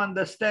try to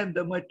understand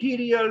the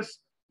materials,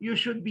 you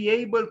should be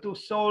able to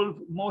solve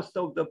most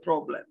of the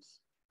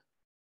problems.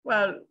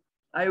 Well,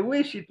 I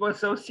wish it was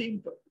so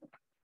simple.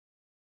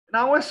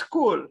 Now a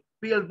school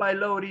built by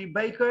Laurie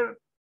Baker.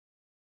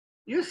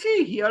 You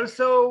see, he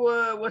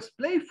also was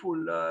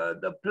playful.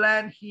 The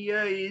plan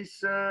here is,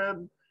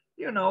 very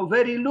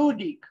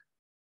ludic.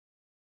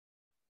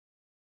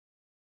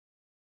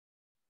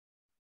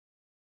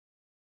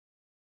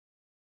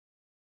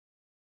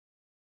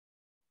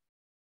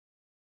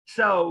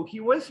 So he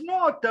was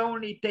not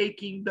only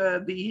taking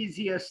the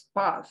easiest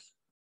path,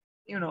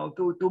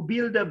 to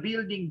build a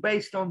building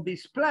based on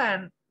this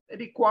plan.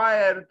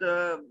 required,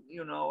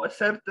 you know, a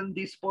certain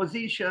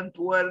disposition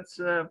towards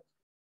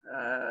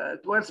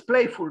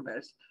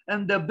playfulness,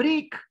 and the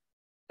brick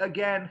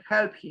again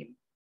helped him.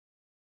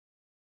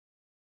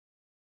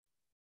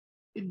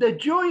 The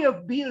joy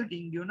of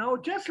building, you know,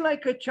 just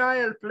like a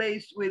child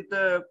plays with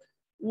the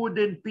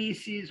wooden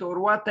pieces or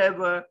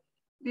whatever,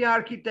 the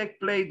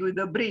architect played with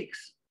the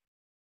bricks.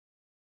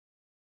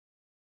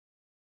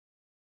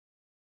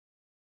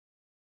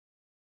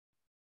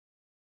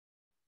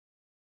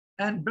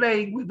 And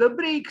playing with the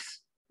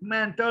bricks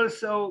meant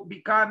also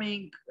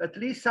becoming, at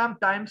least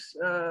sometimes,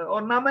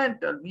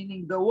 ornamental,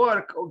 meaning the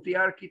work of the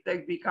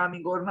architect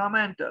becoming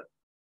ornamental.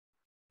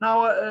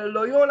 Now,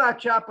 Loyola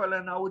Chapel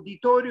and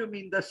Auditorium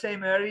in the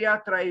same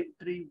area,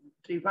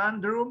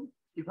 Trivandrum,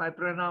 if I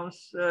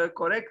pronounce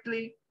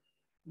correctly.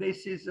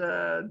 This is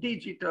a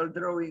digital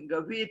drawing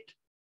of it.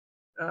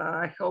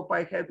 I hope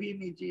I have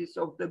images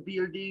of the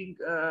building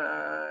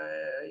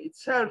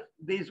itself.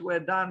 These were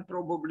done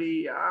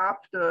probably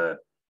after,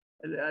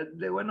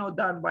 they were not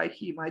done by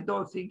him. I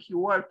don't think he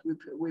worked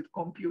with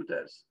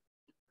computers.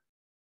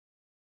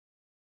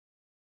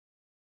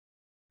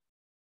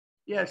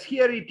 Yes,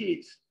 here it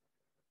is.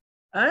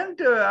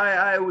 And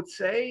I would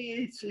say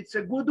it's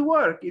a good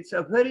work. It's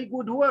a very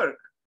good work.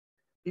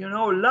 You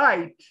know,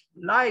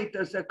 light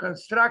as a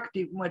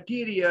constructive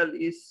material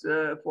is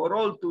for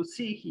all to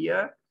see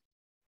here.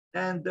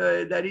 And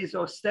there is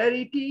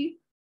austerity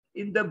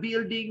in the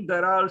building.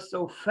 There are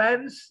also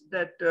fans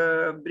that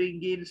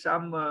bring in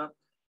some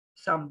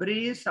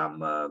breeze,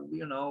 some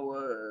you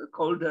know,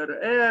 colder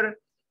air.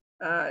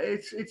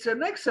 It's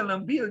an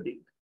excellent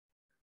building.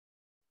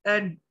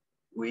 And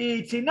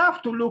it's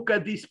enough to look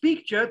at this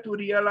picture to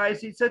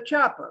realize it's a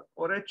chapel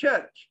or a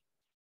church.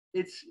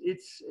 You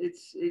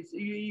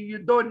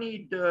don't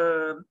need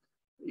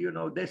you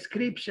know,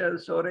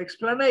 descriptions or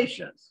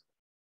explanations.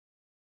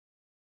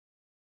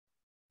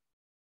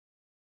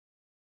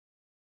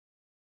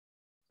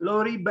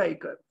 Laurie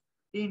Baker,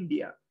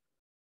 India.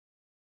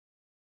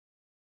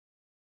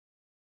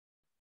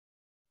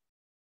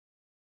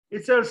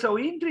 It's also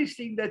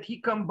interesting that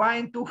he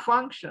combined two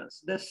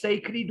functions, the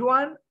sacred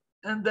one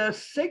and the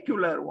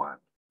secular one,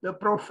 the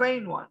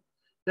profane one.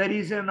 There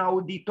is an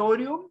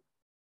auditorium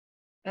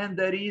and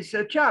there is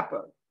a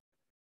chapel.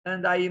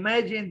 And I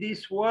imagine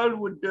this wall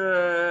would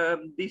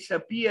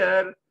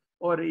disappear,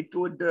 or it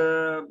would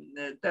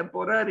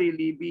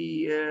temporarily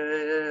be,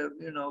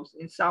 you know,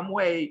 in some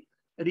way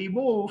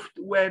removed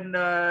when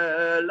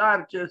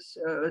larger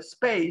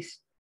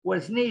space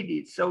was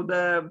needed.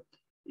 So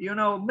you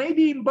know,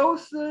 maybe in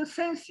both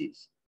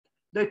senses.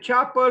 The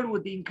chapel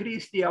would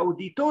increase the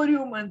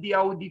auditorium and the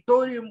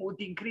auditorium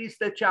would increase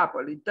the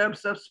chapel in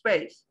terms of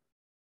space.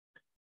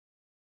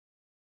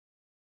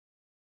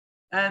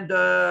 And,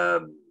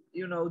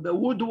 you know, the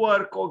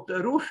woodwork of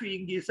the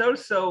roofing is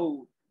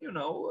also, you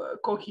know,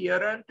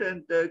 coherent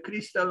and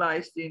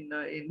crystallized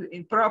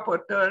in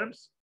proper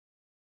terms.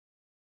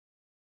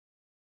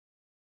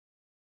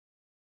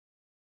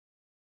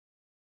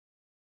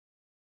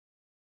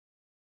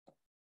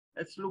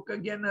 Let's look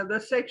again at the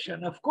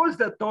section. Of course,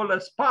 the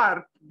tallest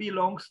part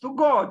belongs to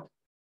God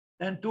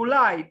and to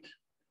light,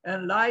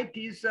 and light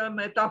is a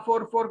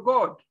metaphor for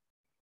God.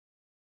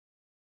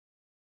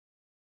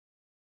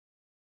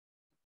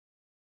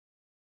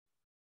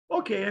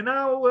 Okay, and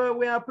now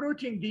we are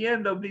approaching the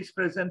end of this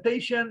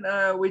presentation,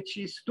 which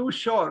is too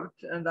short,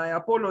 and I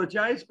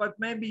apologize, but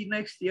maybe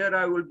next year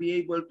I will be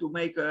able to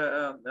make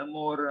a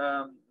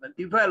more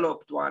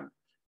developed one.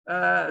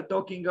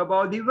 Talking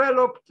about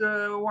developed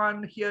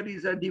one, here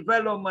is a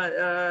development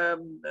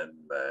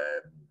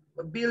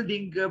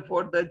building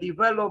for the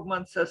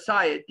development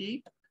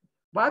society.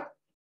 But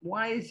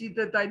why is it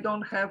that I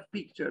don't have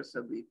pictures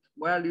of it?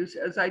 Well,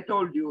 as I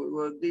told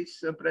you,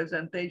 this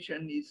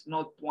presentation is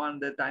not one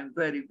that I'm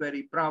very,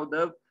 very proud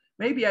of.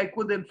 Maybe I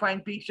couldn't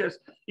find pictures.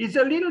 It's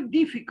a little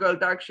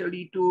difficult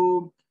actually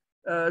to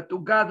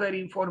gather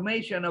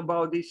information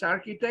about this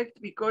architect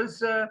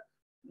because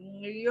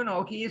you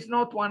know, he is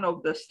not one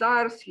of the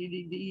stars.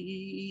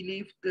 He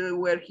lived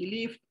where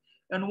he lived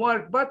and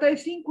worked. But I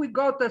think we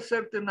got a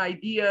certain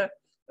idea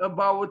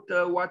about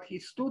what he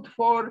stood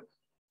for.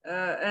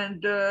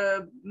 And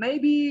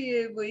maybe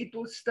it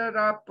will stir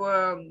up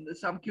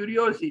some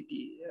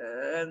curiosity.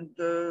 And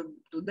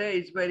today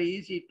it's very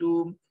easy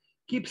to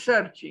keep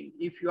searching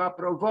if you are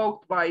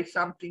provoked by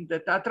something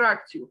that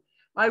attracts you.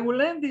 I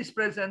will end this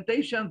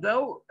presentation,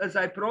 though, as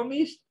I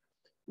promised,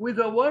 with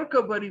the work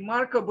of a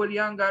remarkable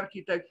young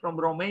architect from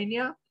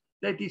Romania,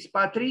 that is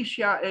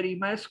Patricia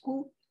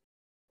Erimescu,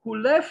 who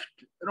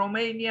left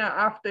Romania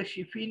after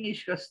she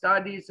finished her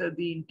studies at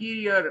the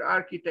Interior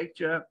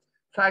Architecture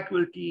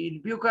faculty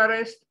in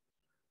Bucharest,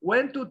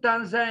 went to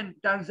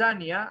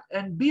Tanzania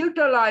and built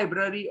a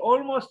library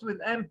almost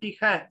with empty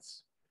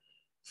hands,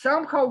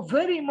 somehow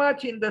very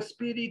much in the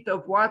spirit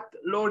of what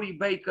Laurie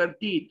Baker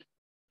did.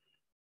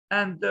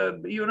 And,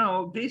 you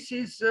know, this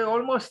is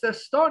almost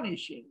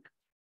astonishing.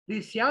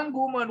 This young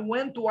woman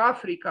went to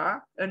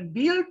Africa and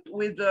built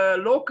with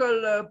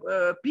local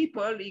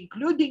people,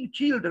 including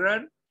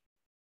children,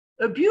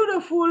 a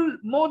beautiful,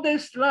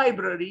 modest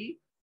library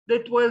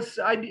that was,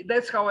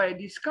 that's how I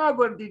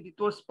discovered it. It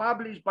was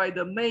published by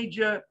the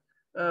major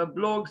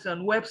blogs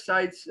and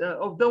websites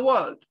of the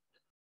world.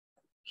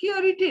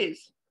 Here it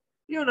is,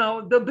 you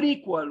know, the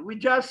brick wall. We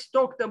just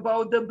talked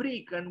about the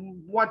brick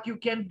and what you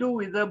can do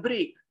with the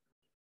brick.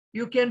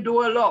 You can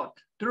do a lot,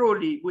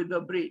 truly, with the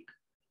brick,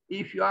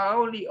 if you are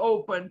only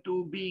open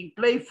to being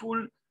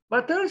playful.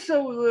 But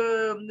also,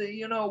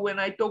 you know, when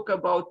I talk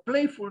about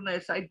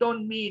playfulness, I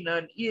don't mean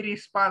an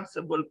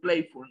irresponsible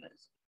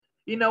playfulness.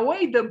 In a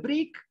way, the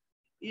brick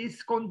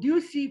is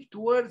conducive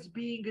towards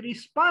being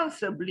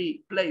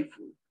responsibly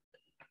playful.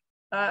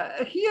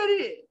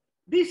 Here,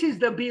 this is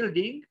the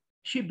building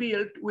she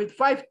built with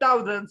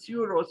 5,000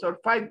 euros or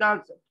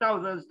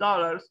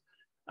 $5,000.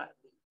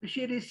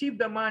 She received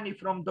the money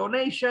from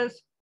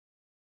donations.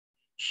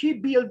 She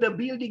built the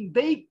building.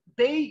 They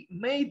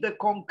made the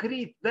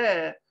concrete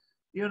there.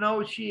 You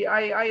know,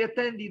 I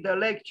attended a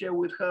lecture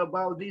with her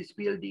about this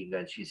building,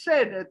 and she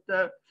said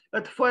that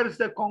at first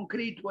the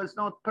concrete was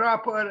not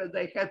proper.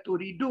 They had to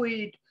redo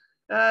it.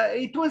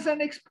 It was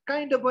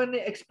kind of an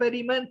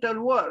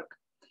experimental work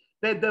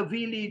that the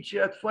village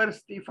at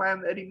first, if I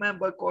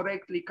remember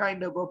correctly,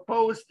 kind of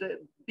opposed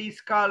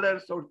these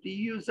colors or the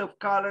use of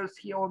colors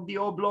here on the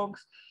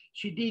oblongs.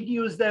 She did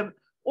use them.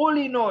 All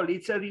in all,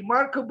 it's a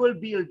remarkable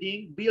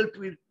building built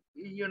with,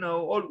 you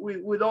know,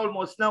 with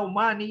almost no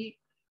money,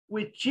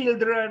 with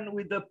children,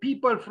 with the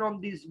people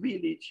from this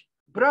village.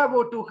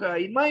 Bravo to her.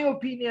 In my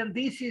opinion,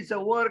 this is a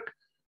work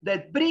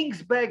that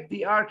brings back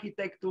the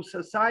architect to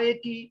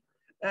society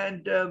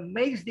and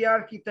makes the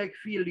architect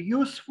feel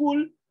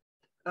useful.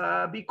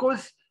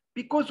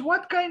 Because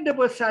what kind of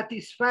a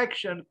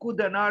satisfaction could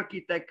an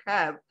architect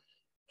have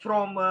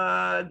from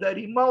the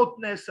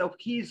remoteness of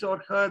his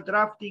or her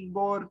drafting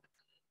board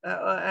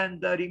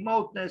and the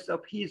remoteness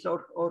of his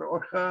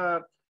or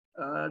her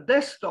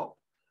desktop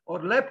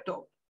or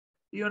laptop?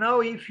 You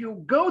know, if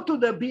you go to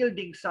the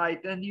building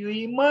site and you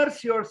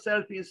immerse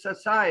yourself in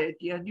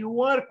society and you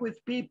work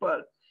with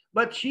people,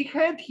 but she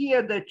had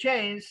here the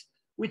chance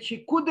which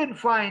she couldn't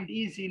find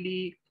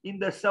easily in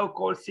the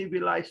so-called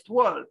civilized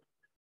world,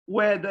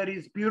 where there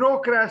is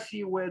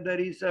bureaucracy, where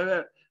there is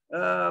a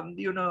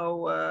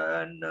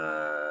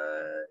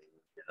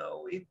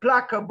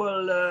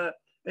implacable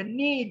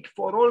need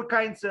for all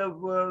kinds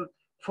of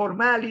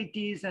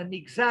formalities and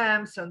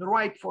exams and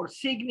right for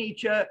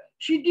signature.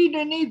 She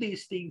didn't need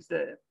these things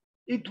there.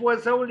 It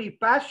was only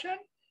passion,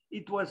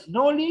 it was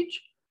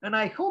knowledge, and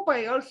I hope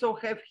I also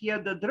have here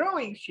the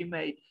drawings she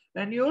made.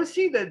 And you'll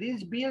see that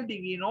this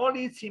building in all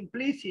its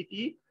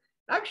simplicity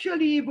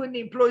actually even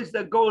employs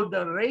the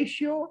golden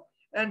ratio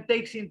and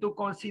takes into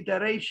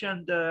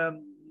consideration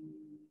the,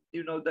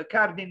 you know, the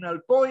cardinal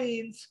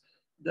points,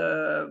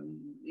 the,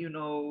 you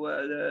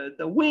know,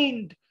 the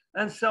wind,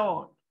 and so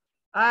on.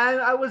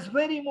 I was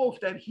very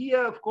moved. And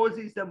here, of course,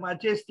 is the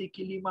majestic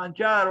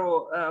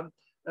Kilimanjaro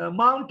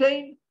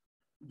mountain.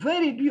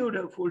 Very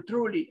beautiful,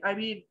 truly. I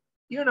mean,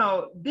 you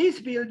know,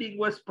 this building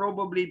was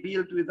probably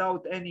built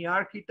without any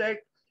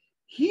architect.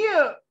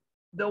 Here,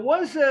 there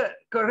was a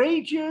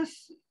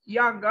courageous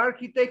young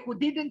architect who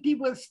didn't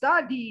even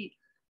study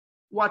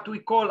what we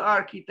call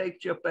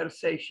architecture per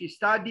se. She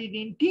studied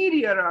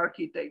interior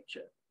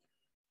architecture.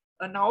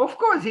 And now, of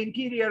course,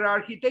 interior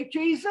architecture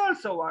is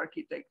also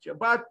architecture,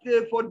 but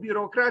for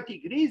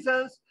bureaucratic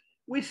reasons,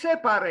 we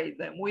separate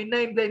them. We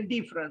name them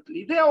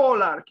differently. They're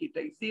all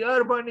architects. The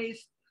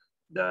urbanist,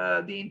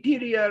 the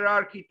interior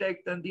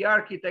architect, and the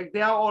architect,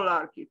 they are all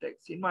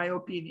architects, in my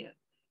opinion.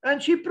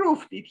 And she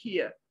proved it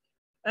here.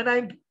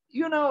 And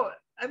you know,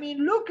 I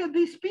mean, look at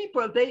these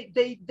people. They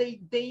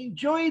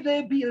enjoy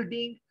their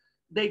building.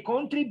 They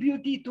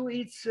contributed to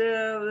its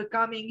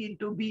coming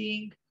into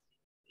being.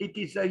 It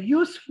is a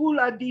useful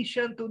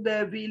addition to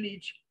their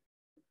village.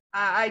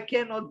 I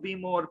cannot be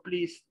more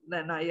pleased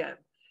than I am.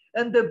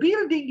 And the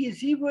building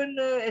is even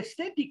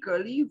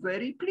aesthetically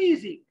very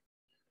pleasing.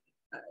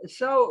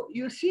 So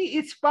you see,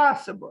 it's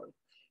possible.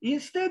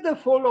 Instead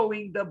of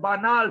following the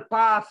banal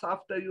path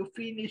after you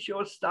finish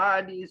your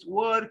studies,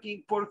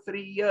 working for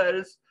 3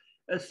 years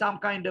as some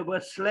kind of a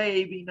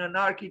slave in an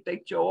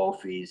architecture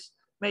office,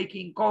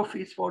 making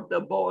coffees for the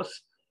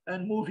boss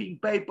and moving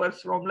papers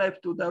from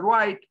left to the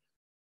right,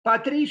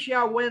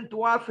 Patricia went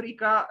to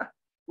Africa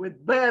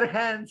with bare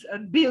hands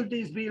and built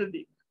this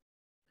building.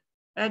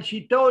 And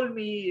she told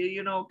me,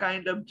 you know,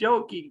 kind of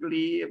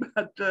jokingly,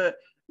 but,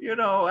 you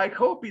know, I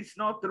hope it's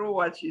not true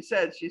what she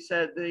said. She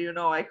said, you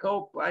know, I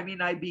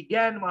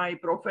began my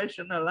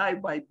professional life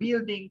by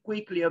building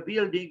quickly a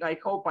building. I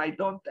hope I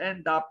don't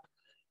end up,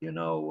 you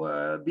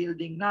know,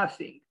 building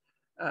nothing.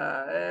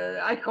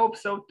 I hope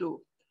so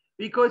too,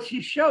 because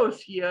she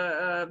shows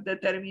here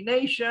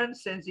determination,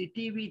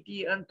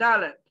 sensitivity, and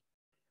talent.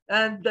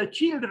 And the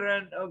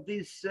children of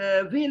this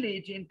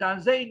village in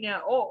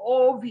Tanzania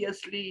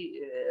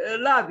obviously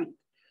love it.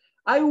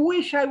 I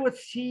wish I would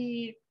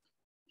see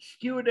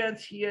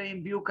students here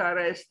in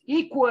Bucharest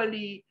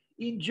equally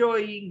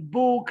enjoying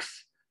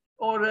books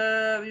or,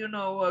 you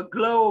know, a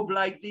globe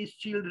like these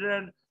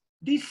children,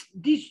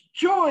 this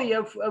joy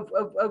of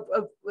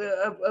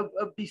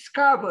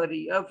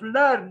discovery, of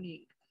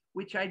learning,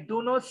 which I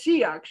do not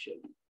see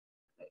actually.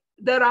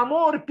 There are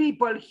more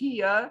people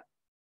here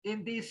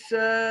in this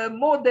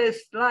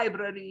modest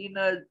library in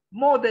a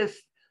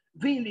modest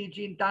village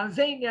in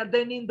Tanzania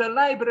than in the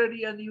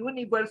library and the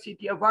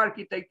University of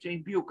Architecture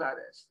in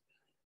Bucharest.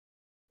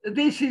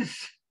 This is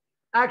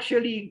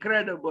actually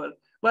incredible,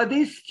 but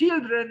these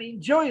children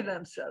enjoy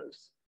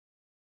themselves.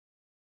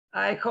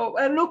 I hope,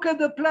 and look at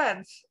the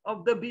plans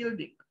of the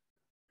building.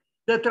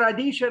 The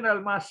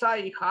traditional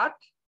Maasai hut,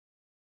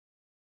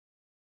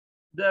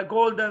 the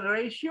golden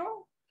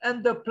ratio,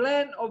 and the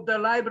plan of the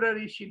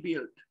library she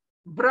built.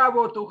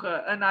 Bravo to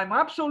her. And I'm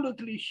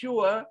absolutely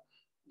sure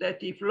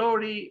that if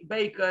Laurie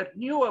Baker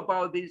knew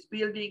about this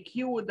building,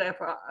 he would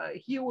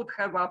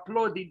have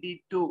applauded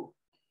it too.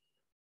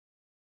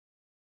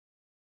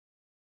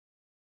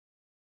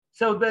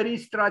 So there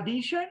is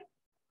tradition,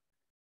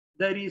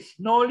 there is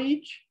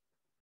knowledge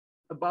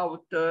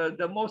about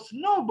the most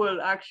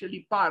noble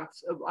actually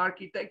parts of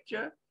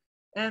architecture,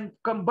 and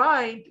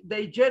combined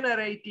they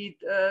generated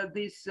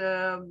this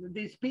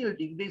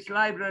building, this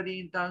library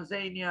in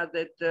Tanzania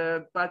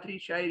that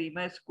Patricia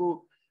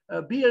Erimescu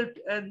built.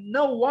 And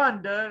no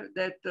wonder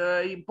that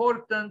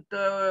important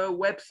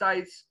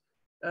websites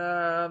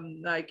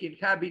like in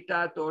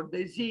Habitat or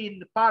the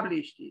Zine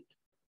published it.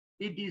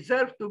 It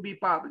deserved to be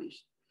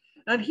published.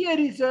 And here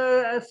is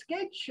a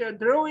sketch, a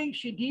drawing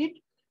she did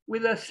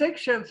with a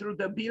section through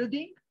the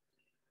building,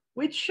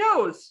 which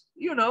shows,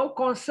 you know,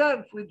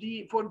 concern for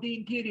the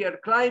interior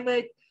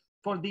climate,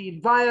 for the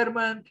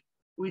environment.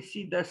 We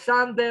see the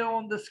sun there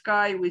on the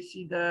sky. We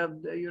see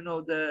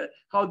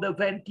how the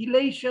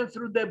ventilation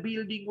through the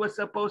building was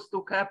supposed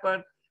to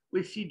happen.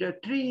 We see the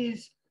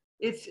trees.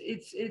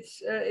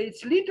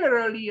 It's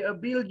literally a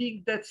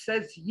building that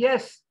says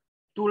yes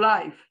to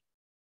life.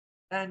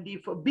 And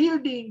if a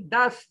building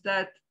does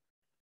that,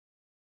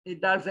 it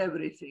does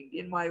everything,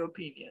 in my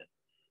opinion.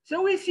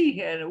 So we see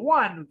here,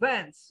 one,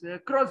 vents,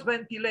 cross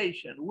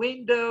ventilation,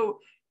 window,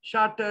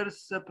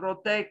 shutters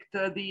protect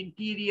the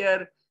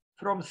interior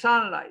from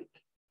sunlight.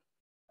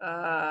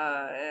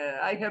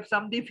 I have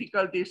some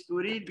difficulties to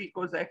read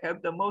because I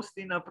have the most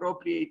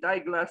inappropriate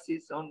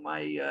eyeglasses on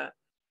my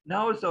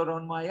nose or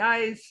on my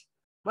eyes,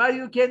 but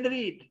you can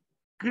read.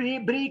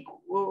 Brick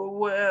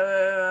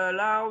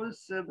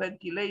allows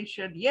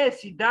ventilation.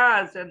 Yes, it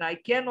does, and I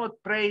cannot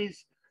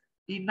praise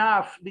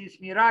enough this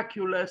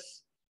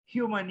miraculous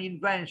human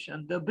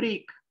invention, the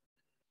brick.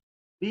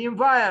 The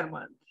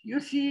environment, you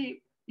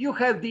see, you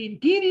have the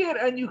interior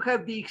and you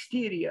have the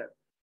exterior.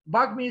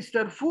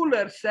 Buckminster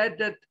Fuller said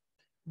that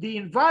the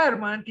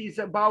environment is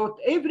about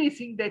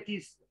everything that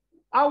is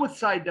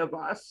outside of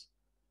us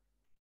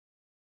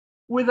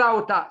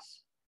without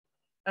us.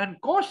 And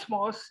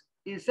cosmos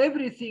is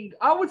everything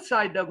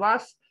outside of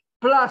us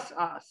plus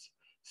us.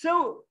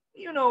 So,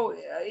 you know,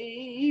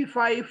 if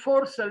I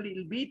force a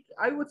little bit,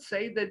 I would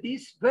say that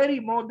this very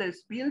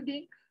modest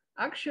building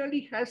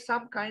actually has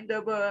some kind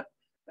of a,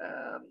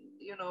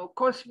 you know,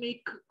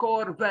 cosmic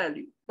core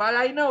value. But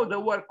I know the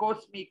word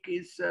cosmic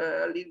is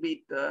a little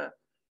bit,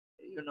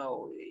 you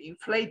know,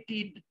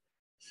 inflated.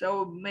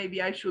 So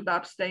maybe I should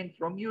abstain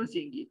from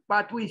using it.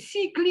 But we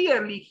see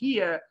clearly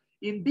here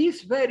in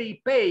this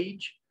very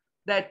page,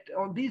 that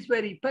on this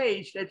very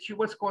page, that she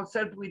was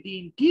concerned with the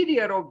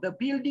interior of the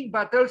building,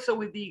 but also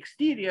with the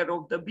exterior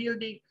of the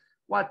building,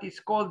 what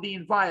is called the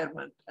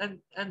environment. And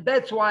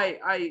that's why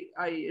I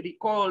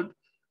recalled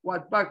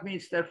what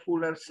Buckminster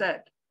Fuller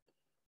said.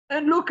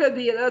 And look at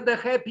the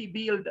happy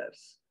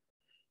builders.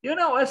 You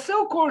know, a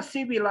so-called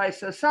civilized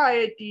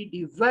society,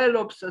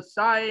 developed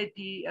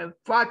society,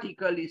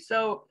 emphatically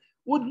so,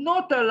 would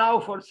not allow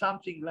for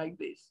something like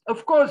this.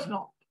 Of course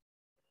not.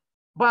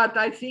 But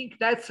I think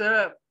that's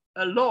a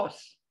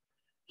loss.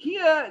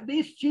 Here,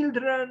 these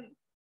children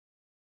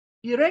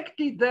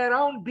erected their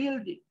own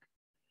building.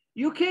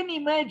 You can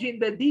imagine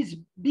that these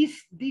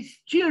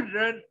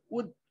children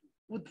would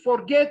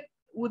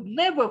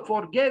never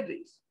forget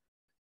this.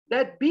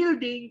 That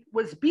building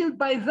was built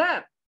by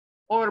them,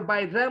 or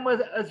by them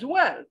as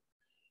well.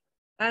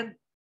 And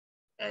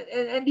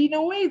in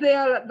a way, they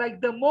are like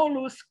the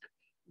mollusk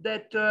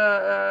that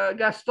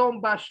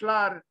Gaston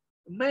Bachelard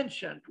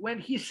mentioned when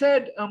he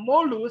said a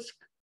mollusk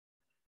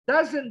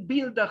doesn't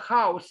build a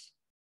house,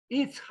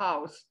 its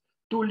house,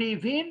 to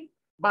live in,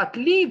 but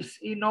lives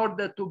in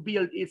order to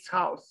build its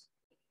house.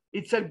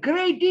 It's a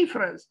great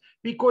difference,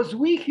 because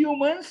we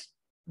humans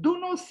do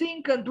not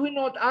think and do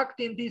not act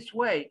in this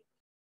way.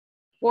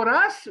 For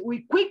us,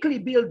 we quickly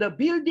build a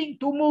building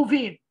to move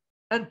in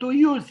and to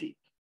use it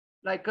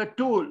like a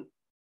tool.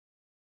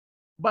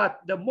 But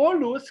the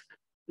mollusk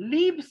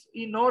lives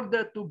in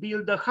order to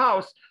build a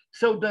house.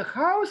 So the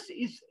house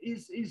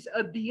is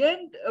at the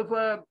end of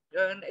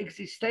an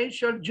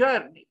existential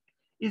journey.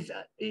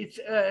 It's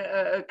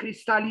a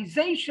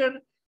crystallization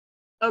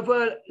of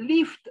a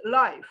lived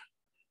life.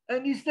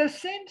 And it's the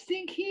same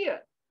thing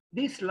here.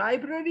 This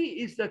library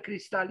is the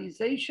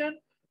crystallization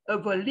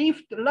of a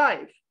lived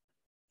life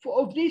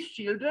of these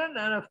children,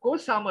 and of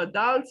course some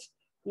adults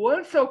who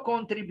also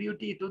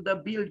contributed to the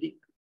building.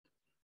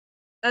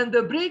 And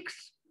the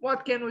bricks,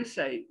 what can we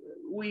say?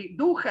 We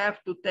do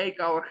have to take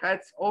our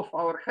hats off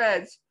our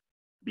heads,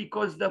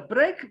 because the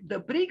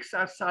bricks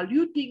are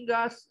saluting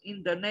us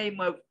in the name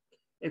of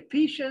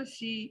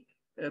efficiency,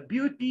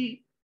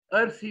 beauty,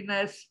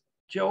 earthiness,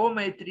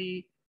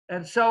 geometry,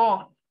 and so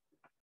on.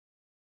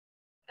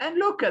 And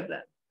look at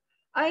that.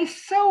 I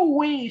so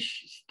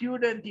wish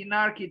students in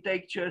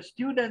architecture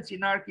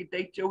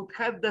would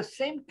have the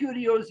same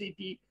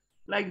curiosity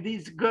like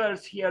these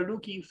girls here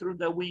looking through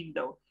the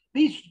window.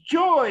 This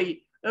joy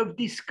of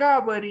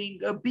discovering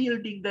a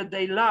building that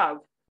they love,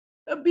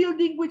 a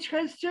building which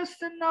has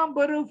just a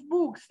number of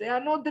books. They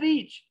are not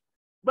rich,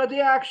 but they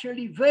are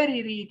actually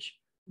very rich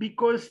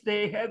because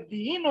they have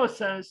the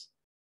innocence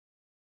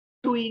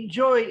to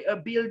enjoy a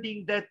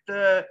building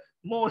that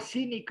more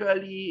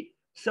cynically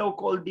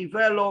so-called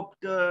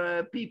developed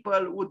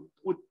people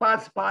would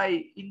pass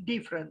by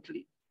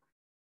indifferently.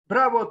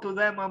 Bravo to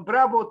them, and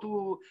bravo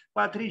to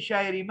Patricia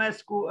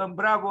Erimescu, and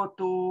bravo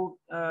to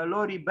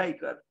Laurie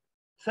Baker.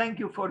 Thank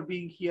you for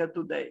being here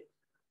today.